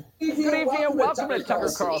follow him. Good evening and welcome to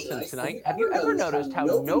Tucker Carlson tonight. Have you ever noticed how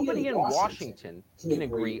nobody in Washington can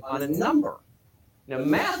agree on a number? Now,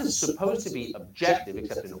 math is supposed to be objective,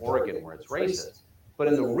 except in Oregon where it's racist. But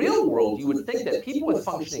in the real world, you would think that people with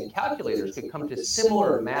functioning calculators could come to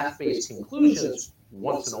similar math-based conclusions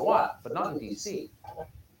once in a while, but not in D.C.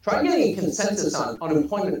 Try getting a consensus on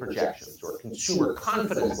unemployment projections or consumer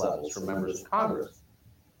confidence levels from members of Congress.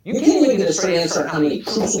 You can't even get a straight answer on how many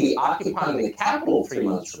troops will be occupying the Capitol 3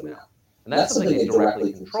 months from now, and that's something they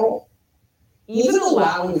directly control. Even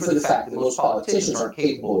allowing for the fact that most politicians aren't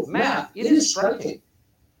capable of math, it is striking.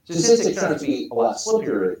 Statistics turn out to be a lot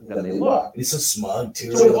slippier than they look. He's so smug,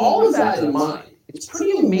 too. So with all of that in mind, it's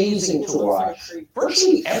pretty amazing to watch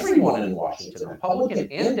virtually everyone in Washington,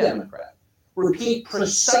 Republican and Democrat, repeat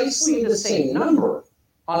precisely the same number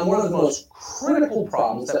on one of the most critical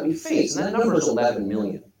problems that we face, and that number is 11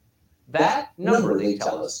 million. That number, they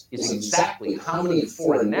tell us, is exactly how many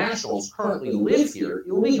foreign nationals currently live here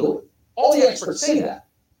illegally. All the experts say that.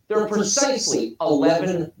 There are precisely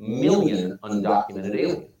 11 million undocumented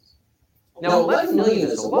aliens. Now, 11 million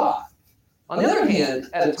is a lot. On the other hand,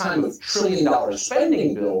 at a time of trillion-dollar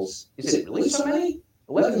spending bills, is it really so many?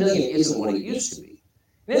 11 million isn't what it used to be.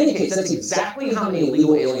 In any case, that's exactly how many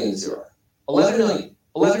illegal aliens there are. 11 million,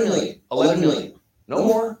 11 million, 11 million. No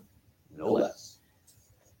more, no less.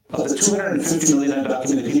 Of the 250 million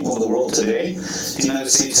undocumented people in the world today, the United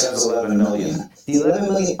States has 11 million. The 11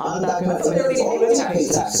 million undocumented Americans already pay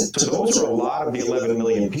taxes. So those are a lot of the 11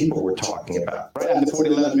 million people we're talking about. Right? And the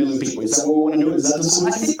 11 million people. Is that what we want to know? Is that the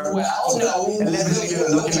solution? Well, no. 11 million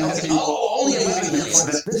undocumented people. Only 11 million.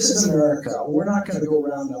 This is America. We're not going to go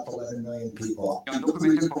round up 11 million people. The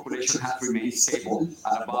undocumented population has remained stable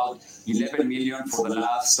at about 11 million for the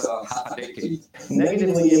last half a decade.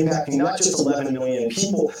 Negatively impacting not just 11 million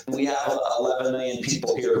people. We have 11 million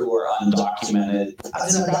people here who are undocumented.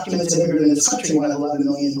 As an undocumented immigrant in this country, we have 11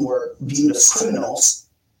 million who are viewed as criminals.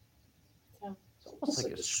 It's almost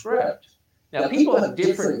like a script. Now, people have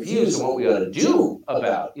different views on what we ought to do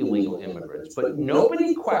about illegal immigrants, but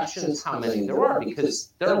nobody questions how many there are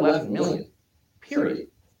because there are 11 million, period.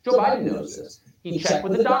 Joe Biden knows this. He checked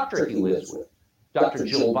with the doctor he lives with. Dr.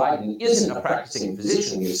 Jill Biden isn't a practicing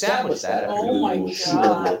physician. We established that after doing a little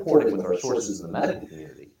shooter reporting with our sources in the medical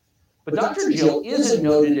community. But Dr. Jill is a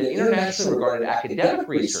noted and internationally regarded academic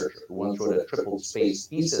researcher who once wrote a triple-spaced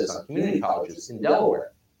thesis on community colleges in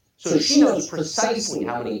Delaware. So she knows precisely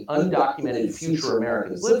how many undocumented future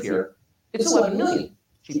Americans live here. It's 11 million.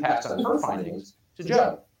 She passed on her findings to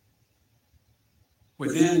Joe.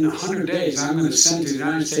 Within 100 days, I'm going to send to the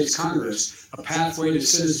United States Congress a pathway to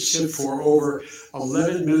citizenship for over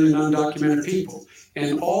 11 million undocumented people.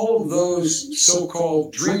 And all of those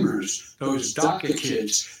so-called dreamers, those DACA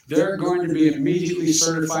kids, they're going to be immediately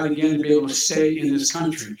certified again to be able to stay in this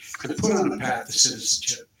country and put on a path to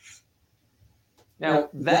citizenship. Now,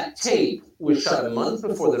 that tape was shot a month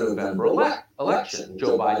before the November election.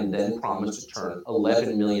 Joe Biden then promised to turn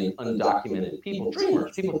 11 million undocumented people,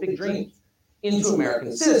 dreamers, people with big dreams, into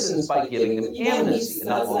American citizens by giving them amnesty, and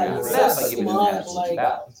not long after that, by giving them absentee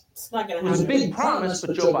ballots. It's not going to It was a big promise,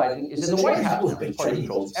 but Joe Biden is in the White House now. His party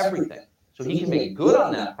controls everything. So he can make good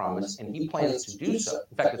on that promise, and he plans to do so.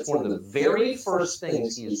 In fact, it's one of the very first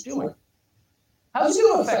things he is doing. How's it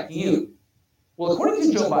going to affect you? Well,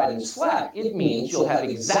 according to Joe Biden's flag, it means you'll have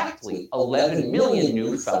exactly 11 million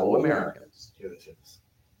new fellow Americans.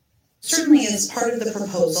 Certainly as part of the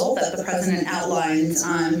proposal that the president outlined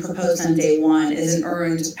proposed on day one is an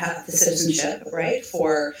earned path to citizenship, right,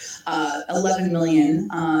 for 11 million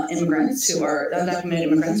immigrants who are undocumented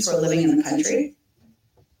immigrants who are living in the country.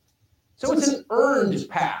 So it's an earned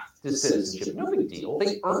path to citizenship. No big deal.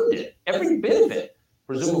 They earned it, every bit of it.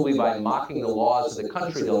 Presumably by mocking the laws of the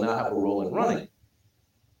country, they'll now have a role in running.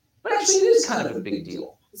 But actually, it is kind of a big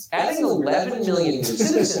deal. Adding 11 million new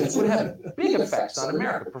citizens would have big effects on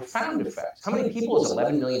America, profound effects. How many people is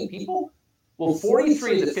 11 million people? Well,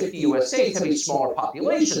 43 of the 50 U.S. states have a smaller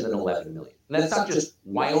population than 11 million. And that's not just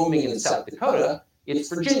Wyoming and South Dakota. It's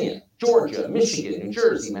Virginia, Georgia, Michigan, New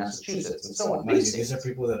Jersey, Massachusetts, and so on. These are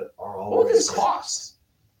people that are all. What would this cost?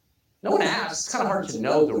 No one asks. It's kind of hard to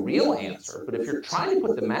know the real answer. But if you're trying to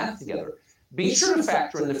put the math together, be sure to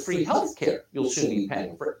factor in the free health care you'll soon be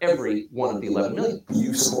paying for every one of the 11 million.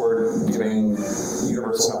 You support giving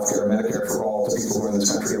universal health care, Medicare for all to people who are in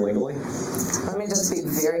this country illegally? Let me just be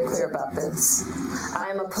very clear about this. I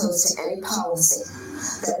am opposed to any policy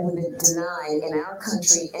that would deny in our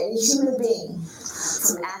country any human being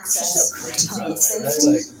from access to public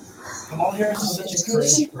safety, public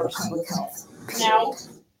education, or public health.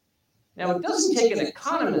 Now, it doesn't take an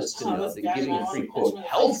economist to know that giving free, quote,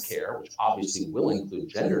 health care, which obviously will include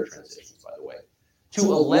gender transitions, by the way, to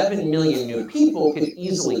 11 million new people could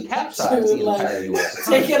easily capsize the entire U.S.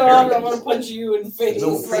 economy. Take it off, I'm going to punch you in the face. As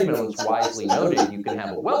Milton Friedman once wisely noted, you can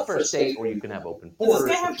have a welfare state or you can have open borders. Does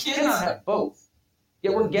this guy have kids? You cannot have both.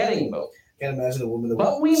 Yet we're getting both. Can't imagine a woman that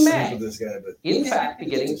but would we sleep may, with this guy, but in fact, be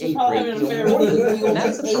getting a great deal more than you, and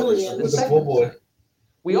that's the purpose of this segment.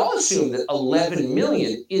 We all assume that 11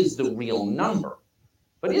 million is the real number.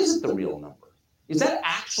 But is it the real number? Is that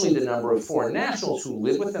actually the number of foreign nationals who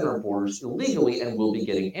live within our borders illegally and will be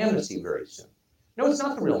getting amnesty very soon? No, it's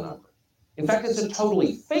not the real number. In fact, it's a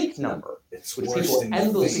totally fake number, which people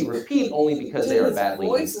endlessly repeat only because they are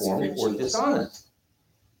badly informed or dishonest.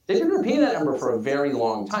 They've been repeating that number for a very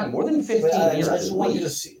long time, more than 15 years at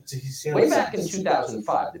least. Way back in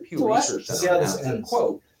 2005, the Pew Research Center announced that,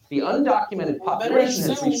 quote, the undocumented population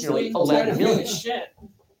has reached nearly 11 million.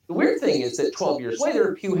 The weird thing is that 12 years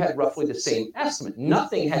later, Pew had roughly the same estimate.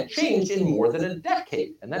 Nothing had changed in more than a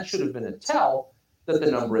decade, and that should have been a tell that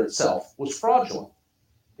the number itself was fraudulent.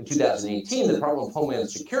 In 2018, the Department of Homeland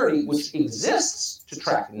Security, which exists to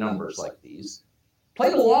track numbers like these,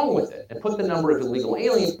 played along with it and put the number of illegal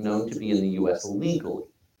aliens known to be in the U.S. illegally.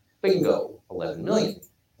 Bingo, 11 million.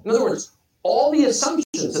 In other words, all the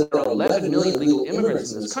assumptions that there are 11 million legal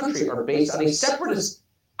immigrants in this country are based on a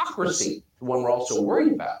separatistocracy, the one we're also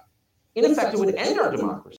worried about. In effect, it would end our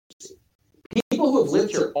democracy. People who have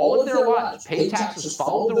lived here all of their lives, paid taxes,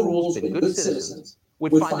 followed the rules, been good citizens,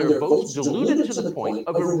 would find their votes diluted to the point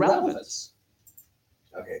of irrelevance.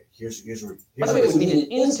 Okay, here's By the way, it would mean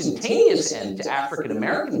an instantaneous end to African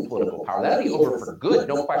American political power. That'd be over for good,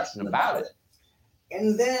 no question about it.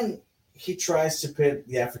 And then he tries to pit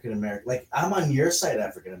the African American, like, I'm on your side,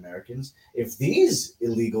 African Americans. If these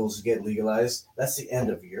illegals get legalized, that's the end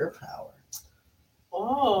of your power.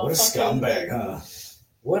 Oh, what a scumbag, huh?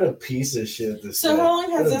 What a piece of shit this So guy. how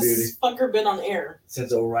long has this fucker been on air?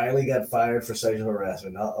 Since O'Reilly got fired for sexual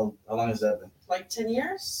harassment. How long has that been? Like 10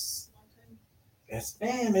 years? It's,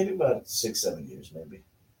 maybe about 6-7 years, maybe.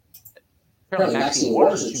 Apparently, Maxine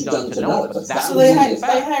Waters is too dumb to know it, but that's so they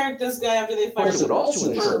hired this guy after they fired him. It would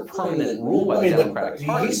also ensure permanent rule by the Democratic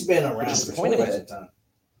Party. He's been around for quite some time.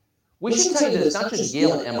 We should tell you that it's not just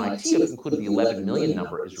Yale and MIT who concluded the 11 million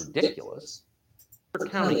number is ridiculous.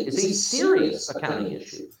 Accounting is a serious accounting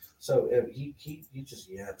issue. So he just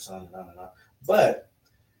yaps on and on and on. But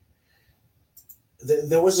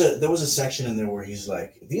there was a section in there where he's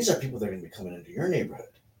like, these are people that are going to be coming into your neighborhood.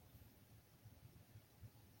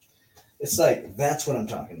 It's like, that's what I'm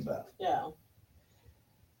talking about. Yeah.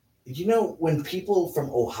 You know, when people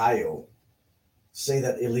from Ohio say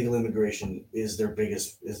that illegal immigration is their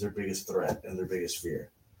biggest threat and their biggest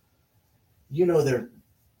fear, you know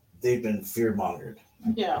they've been fear-mongered.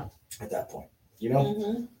 Yeah. At that point, you know?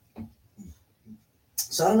 Mm-hmm.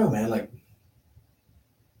 So I don't know, man. Like,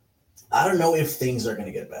 I don't know if things are going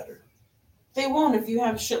to get better. They won't if you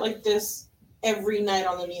have shit like this every night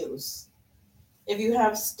on the news. If you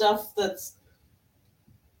have stuff that's...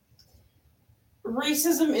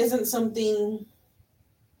 Racism isn't something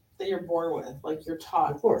that you're born with. Like, you're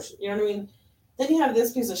taught. Of course. You know what I mean? Then you have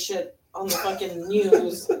this piece of shit on the fucking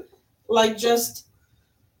news. Like, just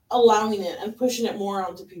allowing it and pushing it more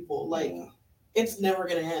onto people. Like, it's never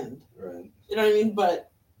going to end. Right. You know what I mean? But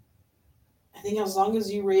I think as long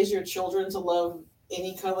as you raise your children to love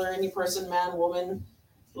any color, any person, man, woman,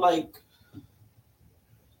 like,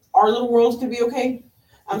 our little world could be okay.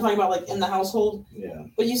 I'm talking about, like, in the household. Yeah.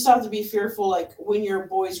 But you still have to be fearful, like, when your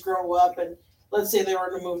boys grow up and let's say they were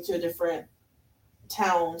to move to a different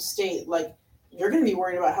town, state, like, you're going to be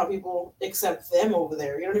worried about how people accept them over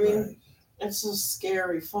there. You know what I mean? Right. It's a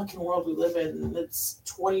scary fucking world we live in. It's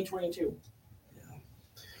 2022. Yeah.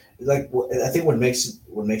 Like, I think what makes it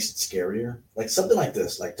scarier, like something like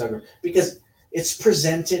this, like Tucker, because it's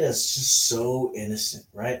presented as just so innocent,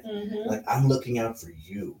 right? Mm-hmm. Like, I'm looking out for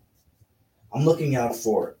you. I'm looking out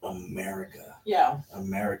for America. Yeah.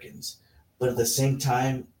 Americans. But at the same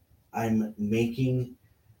time, I'm making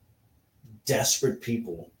desperate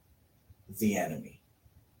people the enemy.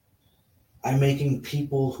 I'm making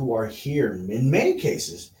people who are here, in many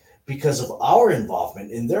cases, because of our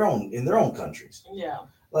involvement in their own countries. Yeah.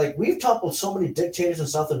 Like, we've toppled so many dictators in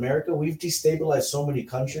South America. We've destabilized so many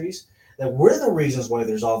countries that we're the reasons why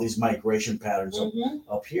there's all these migration patterns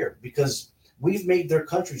up here. Because we've made their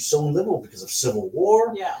country so unlivable because of civil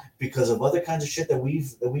war, Yeah. because of other kinds of shit that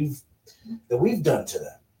we've done to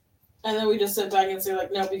them. And then we just sit back and say,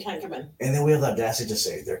 like, nope, you can't come in. And then we have the audacity to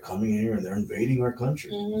say they're coming here and they're invading our country.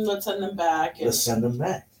 Let's send them back. Let's send them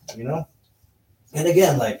back. You know. And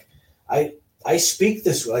again, like I speak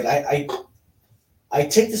this, like I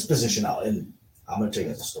take this position out, and I'm gonna take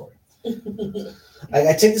it as a story.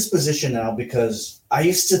 I take this position now because I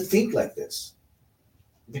used to think like this,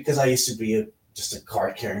 because I used to be just a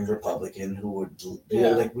card-carrying Republican who would,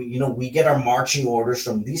 we get our marching orders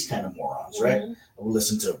from these kind of morons, right? I would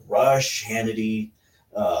listen to Rush, Hannity,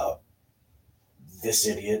 this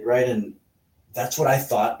idiot, right? And that's what I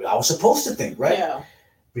thought I was supposed to think, right? Yeah.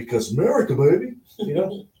 Because America, baby, you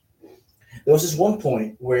know. There was this one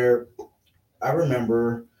point where I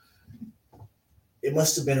remember it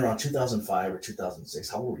must have been around 2005 or 2006.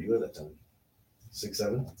 How old were you at that time? 6,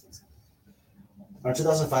 7? Around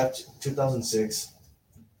 2005, 2006,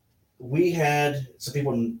 we had some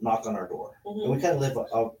people knock on our door. And we kind of live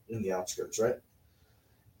out in the outskirts, right?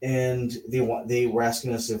 And they were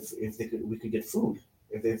asking us if we could get food,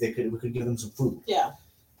 we could give them some food. Yeah.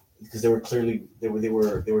 Because they were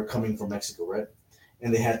coming from Mexico, right?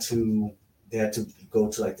 And they had to go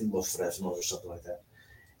to like the Los Fresnos or something like that.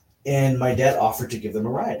 And my dad offered to give them a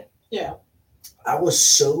ride. Yeah. I was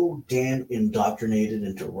so damn indoctrinated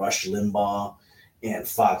into Rush Limbaugh and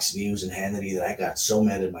Fox News and Hannity that I got so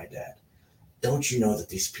mad at my dad. Don't you know that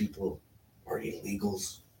these people are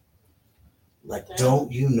illegals? Like,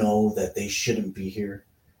 don't you know that they shouldn't be here?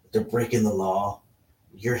 They're breaking the law.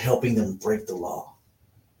 You're helping them break the law,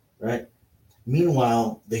 right?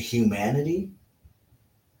 Meanwhile, the humanity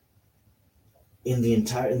in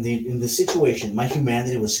the situation, my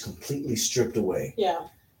humanity was completely stripped away. Yeah.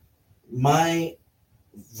 My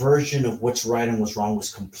version of what's right and what's wrong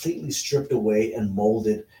was completely stripped away and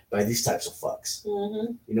molded by these types of fucks.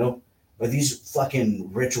 Mm-hmm. You know, by these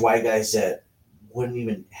fucking rich white guys that wouldn't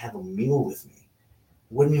even have a meal with me,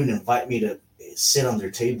 wouldn't even invite me to sit on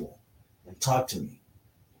their table and talk to me.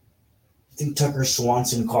 You think Tucker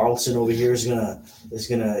Carlson over here is gonna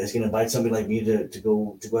invite somebody like me to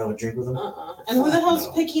go have a drink with him? And who the hell's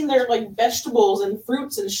picking their like vegetables and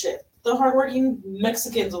fruits and shit? The hardworking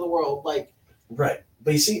Mexicans of the world, like. Right.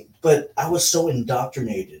 But you see, I was so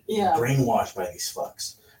indoctrinated, brainwashed by these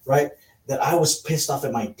fucks, right? That I was pissed off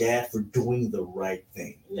at my dad for doing the right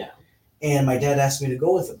thing. Yeah. And my dad asked me to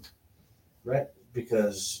go with him, right?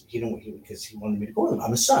 Because he wanted me to go with him.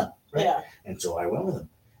 I'm his son, right? Yeah. And so I went with him.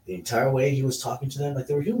 The entire way he was talking to them like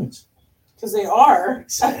they were humans. Because they are.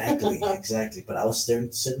 Exactly. But I was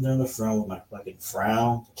sitting there in the front with my fucking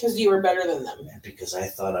frown. Because you were better than them. And because I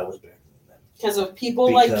thought I was better. Because of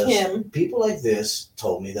people like him. People like this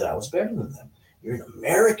told me that I was better than them. You're an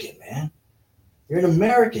American, man. You're an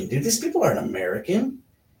American. Dude, these people aren't American.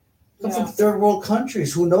 Come from third world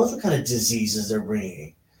countries. Who knows what kind of diseases they're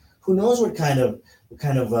bringing? Who knows what kind of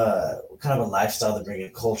a lifestyle they're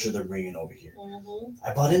bringing, culture they're bringing over here? Mm-hmm.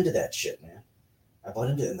 I bought into that shit, man. I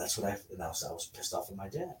bought into it, and that's what I was pissed off at my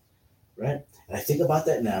dad, right? And I think about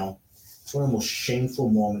that now. It's one of the most shameful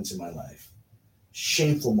moments in my life.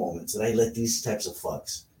 Shameful moments that I let these types of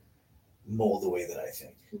fucks mold the way that I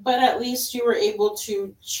think. But at least you were able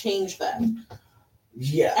to change that.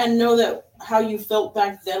 Yeah. And know that how you felt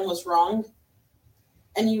back then was wrong.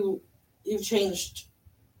 And you've changed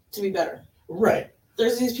to be better. Right.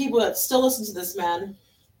 There's these people that still listen to this man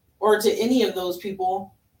or to any of those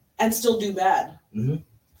people and still do bad. Mm-hmm.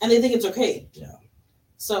 And they think it's okay. Yeah.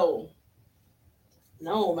 So,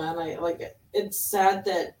 no, man. It's sad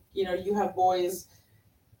that, you have boys.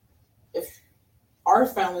 If our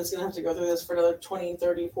family's going to have to go through this for another 20,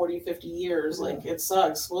 30, 40, 50 years, it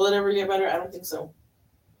sucks. Will it ever get better? I don't think so.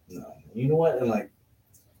 No. You know what? And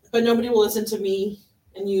but nobody will listen to me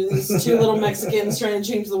and you, these two little Mexicans trying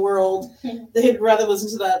to change the world. They'd rather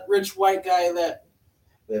listen to that rich white guy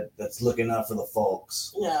that's looking out for the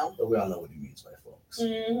folks. Yeah. But we all know what he means by folks.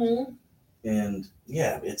 Mm-hmm. And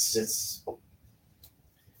yeah, it's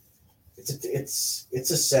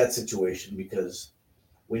a sad situation because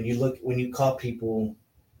when you call people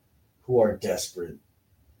who are desperate,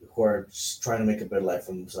 who are trying to make a better life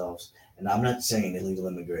for themselves, and I'm not saying illegal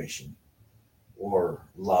immigration or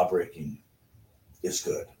law breaking is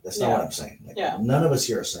good. That's not what I'm saying. None of us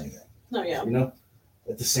here are saying that. No, yeah.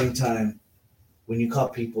 At the same time, when you call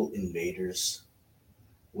people invaders,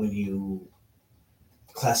 when you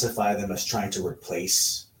classify them as trying to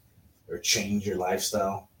replace or change your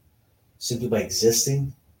lifestyle simply by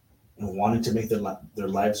existing and wanting to make their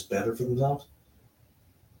lives better for themselves,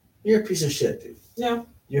 you're a piece of shit, dude. Yeah.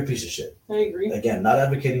 You're a piece of shit. I agree. Again, not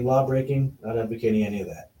advocating law breaking, not advocating any of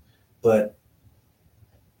that. But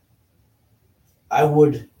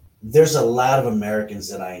There's a lot of Americans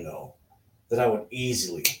that I know that I would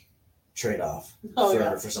easily trade off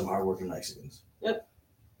for some hardworking Mexicans. Yep.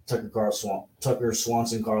 Tucker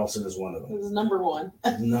Swanson Carlson is one of them. He's number one.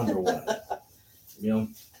 Number one. You know,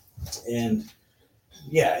 and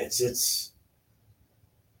yeah, it's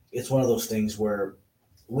one of those things where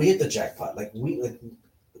we hit the jackpot. Like we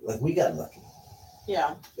got lucky.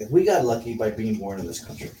 Yeah. Like we got lucky by being born in this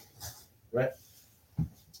country, right?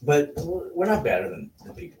 But we're not better than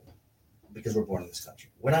people because we're born in this country.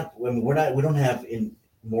 We don't have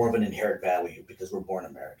more of an inherent value because we're born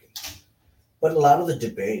American. But a lot of the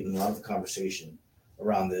debate and a lot of the conversation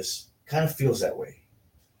around this kind of feels that way.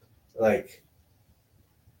 Like,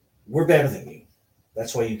 we're better than you.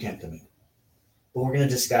 That's why you can't come in. But we're going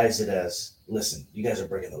to disguise it as, listen, you guys are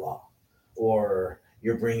breaking the law. Or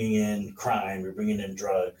you're bringing in crime, you're bringing in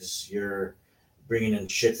drugs, you're bringing in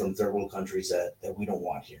shit from third world countries that we don't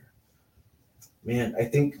want here. Man, I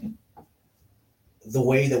think the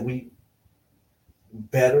way that we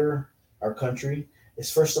better our country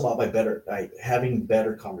is first of all by having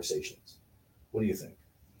better conversations. What do you think?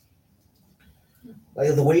 Like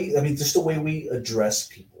just the way we address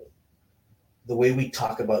people, the way we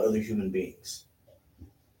talk about other human beings,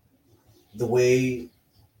 the way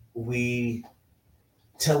we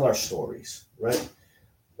tell our stories, right?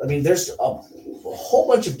 I mean, there's a whole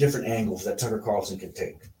bunch of different angles that Tucker Carlson can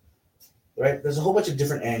take, right? There's a whole bunch of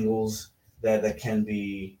different angles that can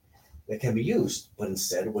be used, but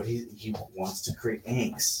instead, what he wants to create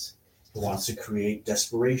angst. He wants to create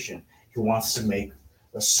desperation. He wants to make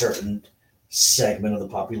a certain segment of the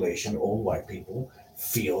population, old white people,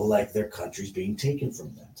 feel like their country's being taken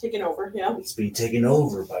from them. Taken over, yeah. It's being taken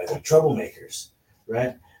over by the troublemakers,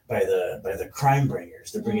 right? By the crime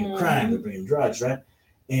bringers. They're bringing crime. They're bringing drugs, right?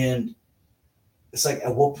 And it's like,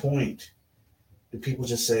 at what point do people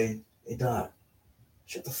just say, "Hey, dog,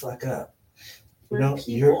 shut the fuck up"? You know,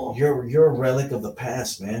 you're a relic of the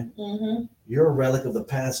past, man. Mm-hmm. You're a relic of the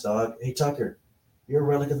past, dog. Hey, Tucker, you're a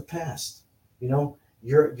relic of the past. You know,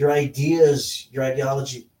 your ideas, your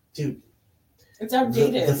ideology, dude. It's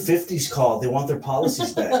outdated. The 50s called. They want their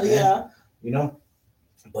policies back, man. Yeah. You know,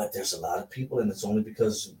 but there's a lot of people, and it's only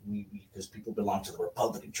because people belong to the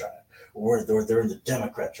Republican tribe or they're in the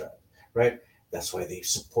Democrat tribe, right? That's why they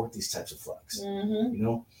support these types of fucks. Mm-hmm. You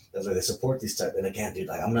know, that's why they support these types. And again, dude,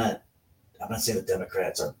 like I'm not saying the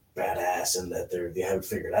Democrats are badass and that they haven't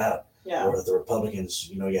figured out, or that the Republicans,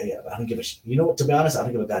 you know, I don't give a you know what? To be honest, I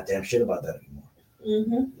don't give a goddamn shit about that anymore.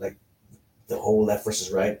 Mm-hmm. Like the whole left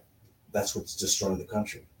versus right, that's what's destroying the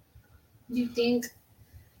country. Do you think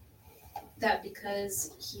that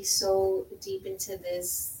because he's so deep into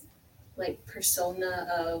this like persona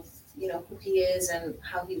of, you know, who he is and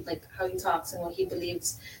how he talks and what he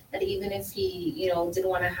believes, that even if he, you know, didn't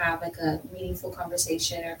want to have like a meaningful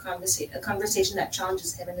conversation or a conversation that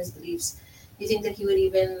challenges him and his beliefs, do you think that he would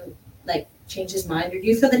even like change his mind? Or do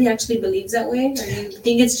you feel that he actually believes that way? Or do you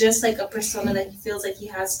think it's just like a persona that he feels like he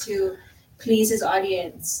has to please his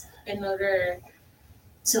audience in order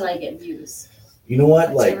to like get views? You know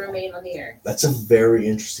what? Like, to remain on the air. That's a very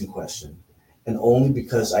interesting question. And only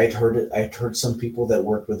because I'd heard some people that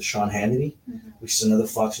worked with Sean Hannity, which is another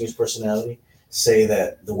Fox News personality, say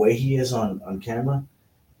that the way he is on camera,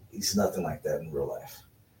 he's nothing like that in real life.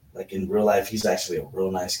 Like in real life, he's actually a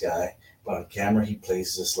real nice guy, but on camera, he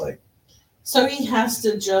plays this like. So he has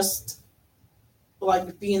to just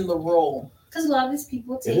like be in the role. Because a lot of these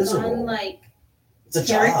people take on like it's a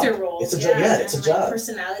character job. roles. It's a it's a like job.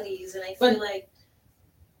 Personalities, and I feel like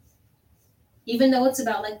even though it's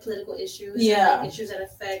about like political issues, and, like, issues that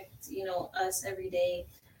affect, you know, us every day,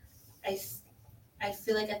 I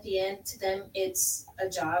feel like at the end, to them, it's a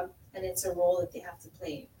job and it's a role that they have to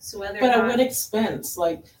play. So whether at what expense?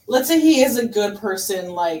 Like, let's say he is a good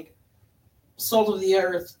person, like salt of the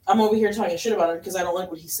earth. I'm over here talking shit about him because I don't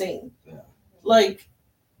like what he's saying. Yeah. Like,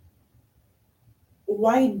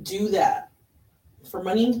 why do that? For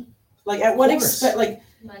money? Like, at what expense? Like,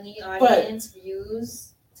 money, audience, views.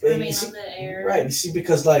 Remain on the air. Right. You see,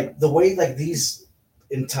 because like the way like these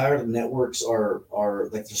entire networks are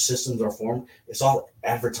like their systems are formed, it's all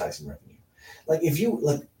advertising revenue. Like if you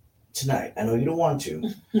like tonight, I know you don't want to,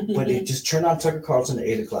 but just turn on Tucker Carlson at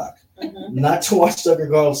 8:00. Not to watch Tucker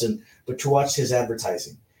Carlson, but to watch his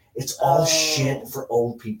advertising. It's all shit for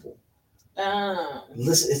old people.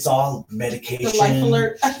 Listen, it's all medication. The life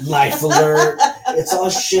alert. Life alert. It's all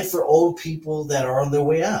shit for old people that are on their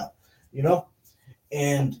way out. You know?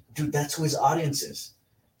 And dude, that's who his audience is.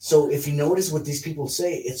 So if you notice what these people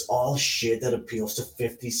say, it's all shit that appeals to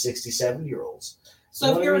 50, 60, 70-year-olds.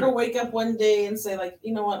 So if you were to wake up one day and say, like,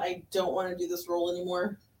 you know what, I don't want to do this role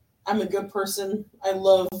anymore, I'm a good person, I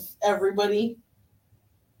love everybody,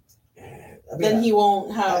 I mean, then he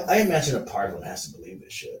won't have. I imagine a part of him has to believe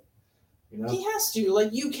this shit. You know? He has to.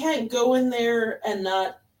 Like, you can't go in there and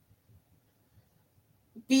not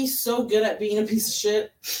be so good at being a piece of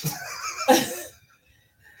shit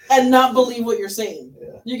and not believe what you're saying.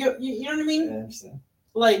 Yeah. You know what I mean? I understand.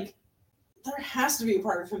 Like, there has to be a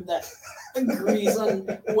part of him that agrees on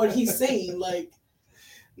what he's saying. Like,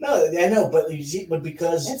 no, I know, but you see, but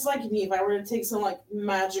because it's like me, if I were to take some like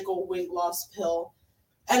magical weight loss pill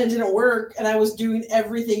and it didn't work and I was doing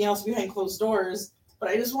everything else behind closed doors, but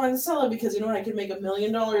I just wanted to sell it because, you know what, I could make $1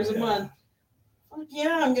 million a month. Like,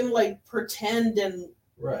 yeah, I'm gonna like pretend and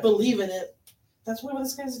believe in it. That's what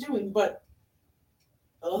this guy's doing. But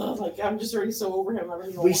like, I'm just already so over him. I don't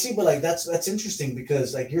even know. We see, but like that's interesting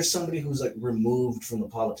because like you're somebody who's like removed from the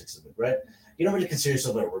politics of it, right? You don't really consider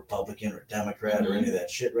yourself a Republican or a Democrat or any of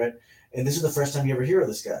that shit, right? And this is the first time you ever hear of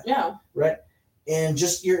this guy. Yeah. Right? And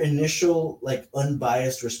just your initial like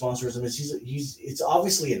unbiased response to him is it's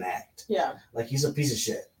obviously an act. Yeah. Like he's a piece of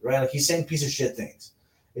shit, right? Like he's saying piece of shit things.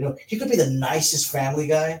 You know, he could be the nicest family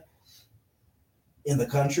guy in the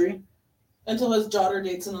country. Until his daughter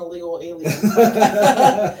dates an illegal alien.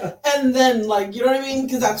 And then, like, you know what I mean?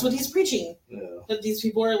 Because that's what he's preaching. Yeah. That these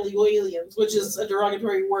people are illegal aliens, which is a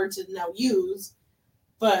derogatory word to now use.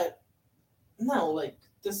 But, no, like,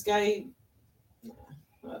 this guy... I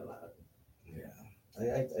don't know. Yeah.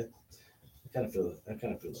 I kind of feel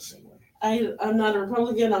the same way. I'm not a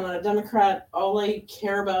Republican. I'm not a Democrat. All I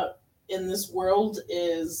care about in this world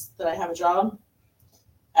is that I have a job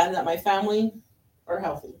and that my family are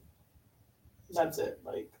healthy. That's it.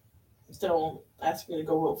 Like, don't ask me to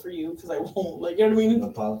go vote for you because I won't. Like, you know what I mean? No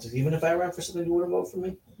politics. Even if I ran for something, you wouldn't vote for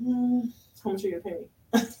me? How much are you going to pay me?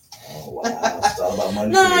 Oh, wow. It's all about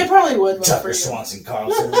money. No, I probably would vote Tucker for you. Swanson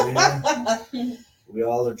Carlson over here. We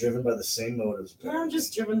all are driven by the same motives. I'm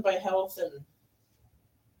just driven by health and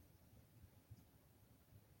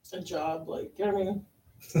a job. Like, you know what I mean?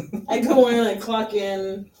 I go in, I clock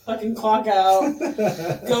in, fucking clock out,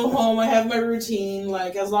 go home, I have my routine.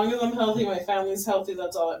 Like, as long as I'm healthy, my family's healthy,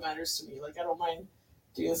 that's all that matters to me. Like, I don't mind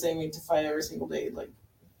doing the same 8 to 5 every single day. Like,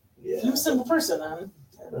 I'm a simple person, man.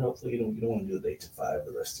 But hopefully you don't want to do the 8 to 5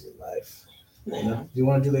 the rest of your life. Nah. You know? Do you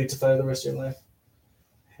want to do the 8 to 5 the rest of your life?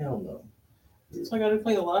 Hell no. So I gotta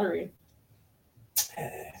play the lottery.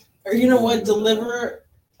 Or you know what, deliver.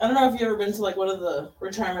 I don't know if you've ever been to like one of the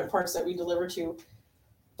retirement parks that we deliver to,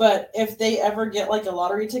 but if they ever get like a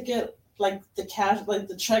lottery ticket, like the cash, like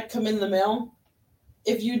the check come in the mail,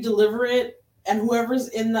 if you deliver it and whoever's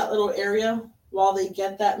in that little area while they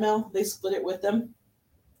get that mail, they split it with them.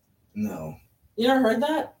 No. You never heard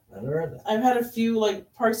that? I never heard that. I've had a few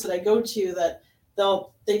like parks that I go to that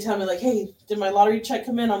they tell me like, hey, did my lottery check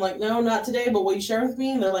come in? I'm like, no, not today, but will you share with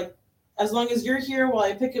me? And they're like, as long as you're here while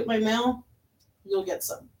I pick up my mail, you'll get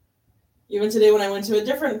some. Even today when I went to a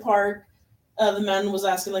different park, the man was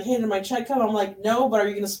asking like, hey, did my check come? I'm like, no, but are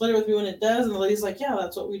you going to split it with me when it does? And the lady's like, yeah,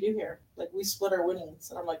 that's what we do here. Like, we split our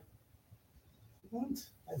winnings. And I'm like, what?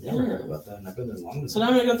 I've never heard about that, and I've been there longer. So now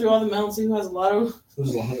I'm going to go through all the mail and see who has a lotto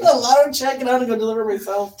check, and I'm going to go deliver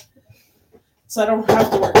myself. So I don't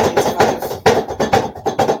have to work 8 to 5.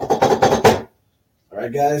 All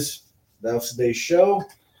right, guys, that was today's show.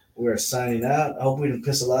 We're signing out. I hope we didn't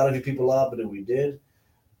piss a lot of you people off, but if we did,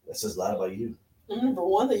 that says a lot about you. Number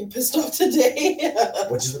one that you pissed off today.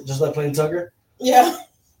 What, just like playing Tucker? Yeah.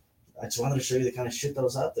 I just wanted to show you the kind of shit that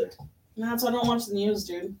was out there. No, that's why I don't watch the news,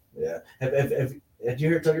 dude. Yeah. Have you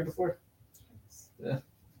heard Tucker before? Yeah.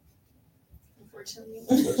 Unfortunately.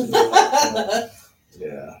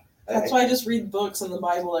 Yeah. That's why I just read books and the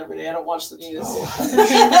Bible every day. I don't watch the news. Oh,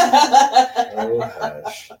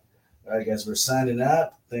 hush. All right, guys, we're signing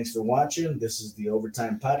out. Thanks for watching. This is the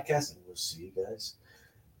Overtime Podcast, and we'll see you guys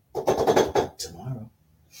tomorrow.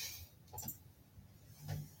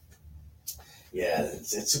 Yeah,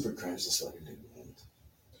 it's super cringe this fucking dude, man.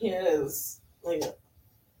 Yeah, it is. Like,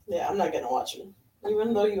 yeah, I'm not gonna watch him.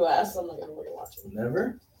 Even though you asked, I'm not gonna watch him.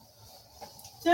 Never?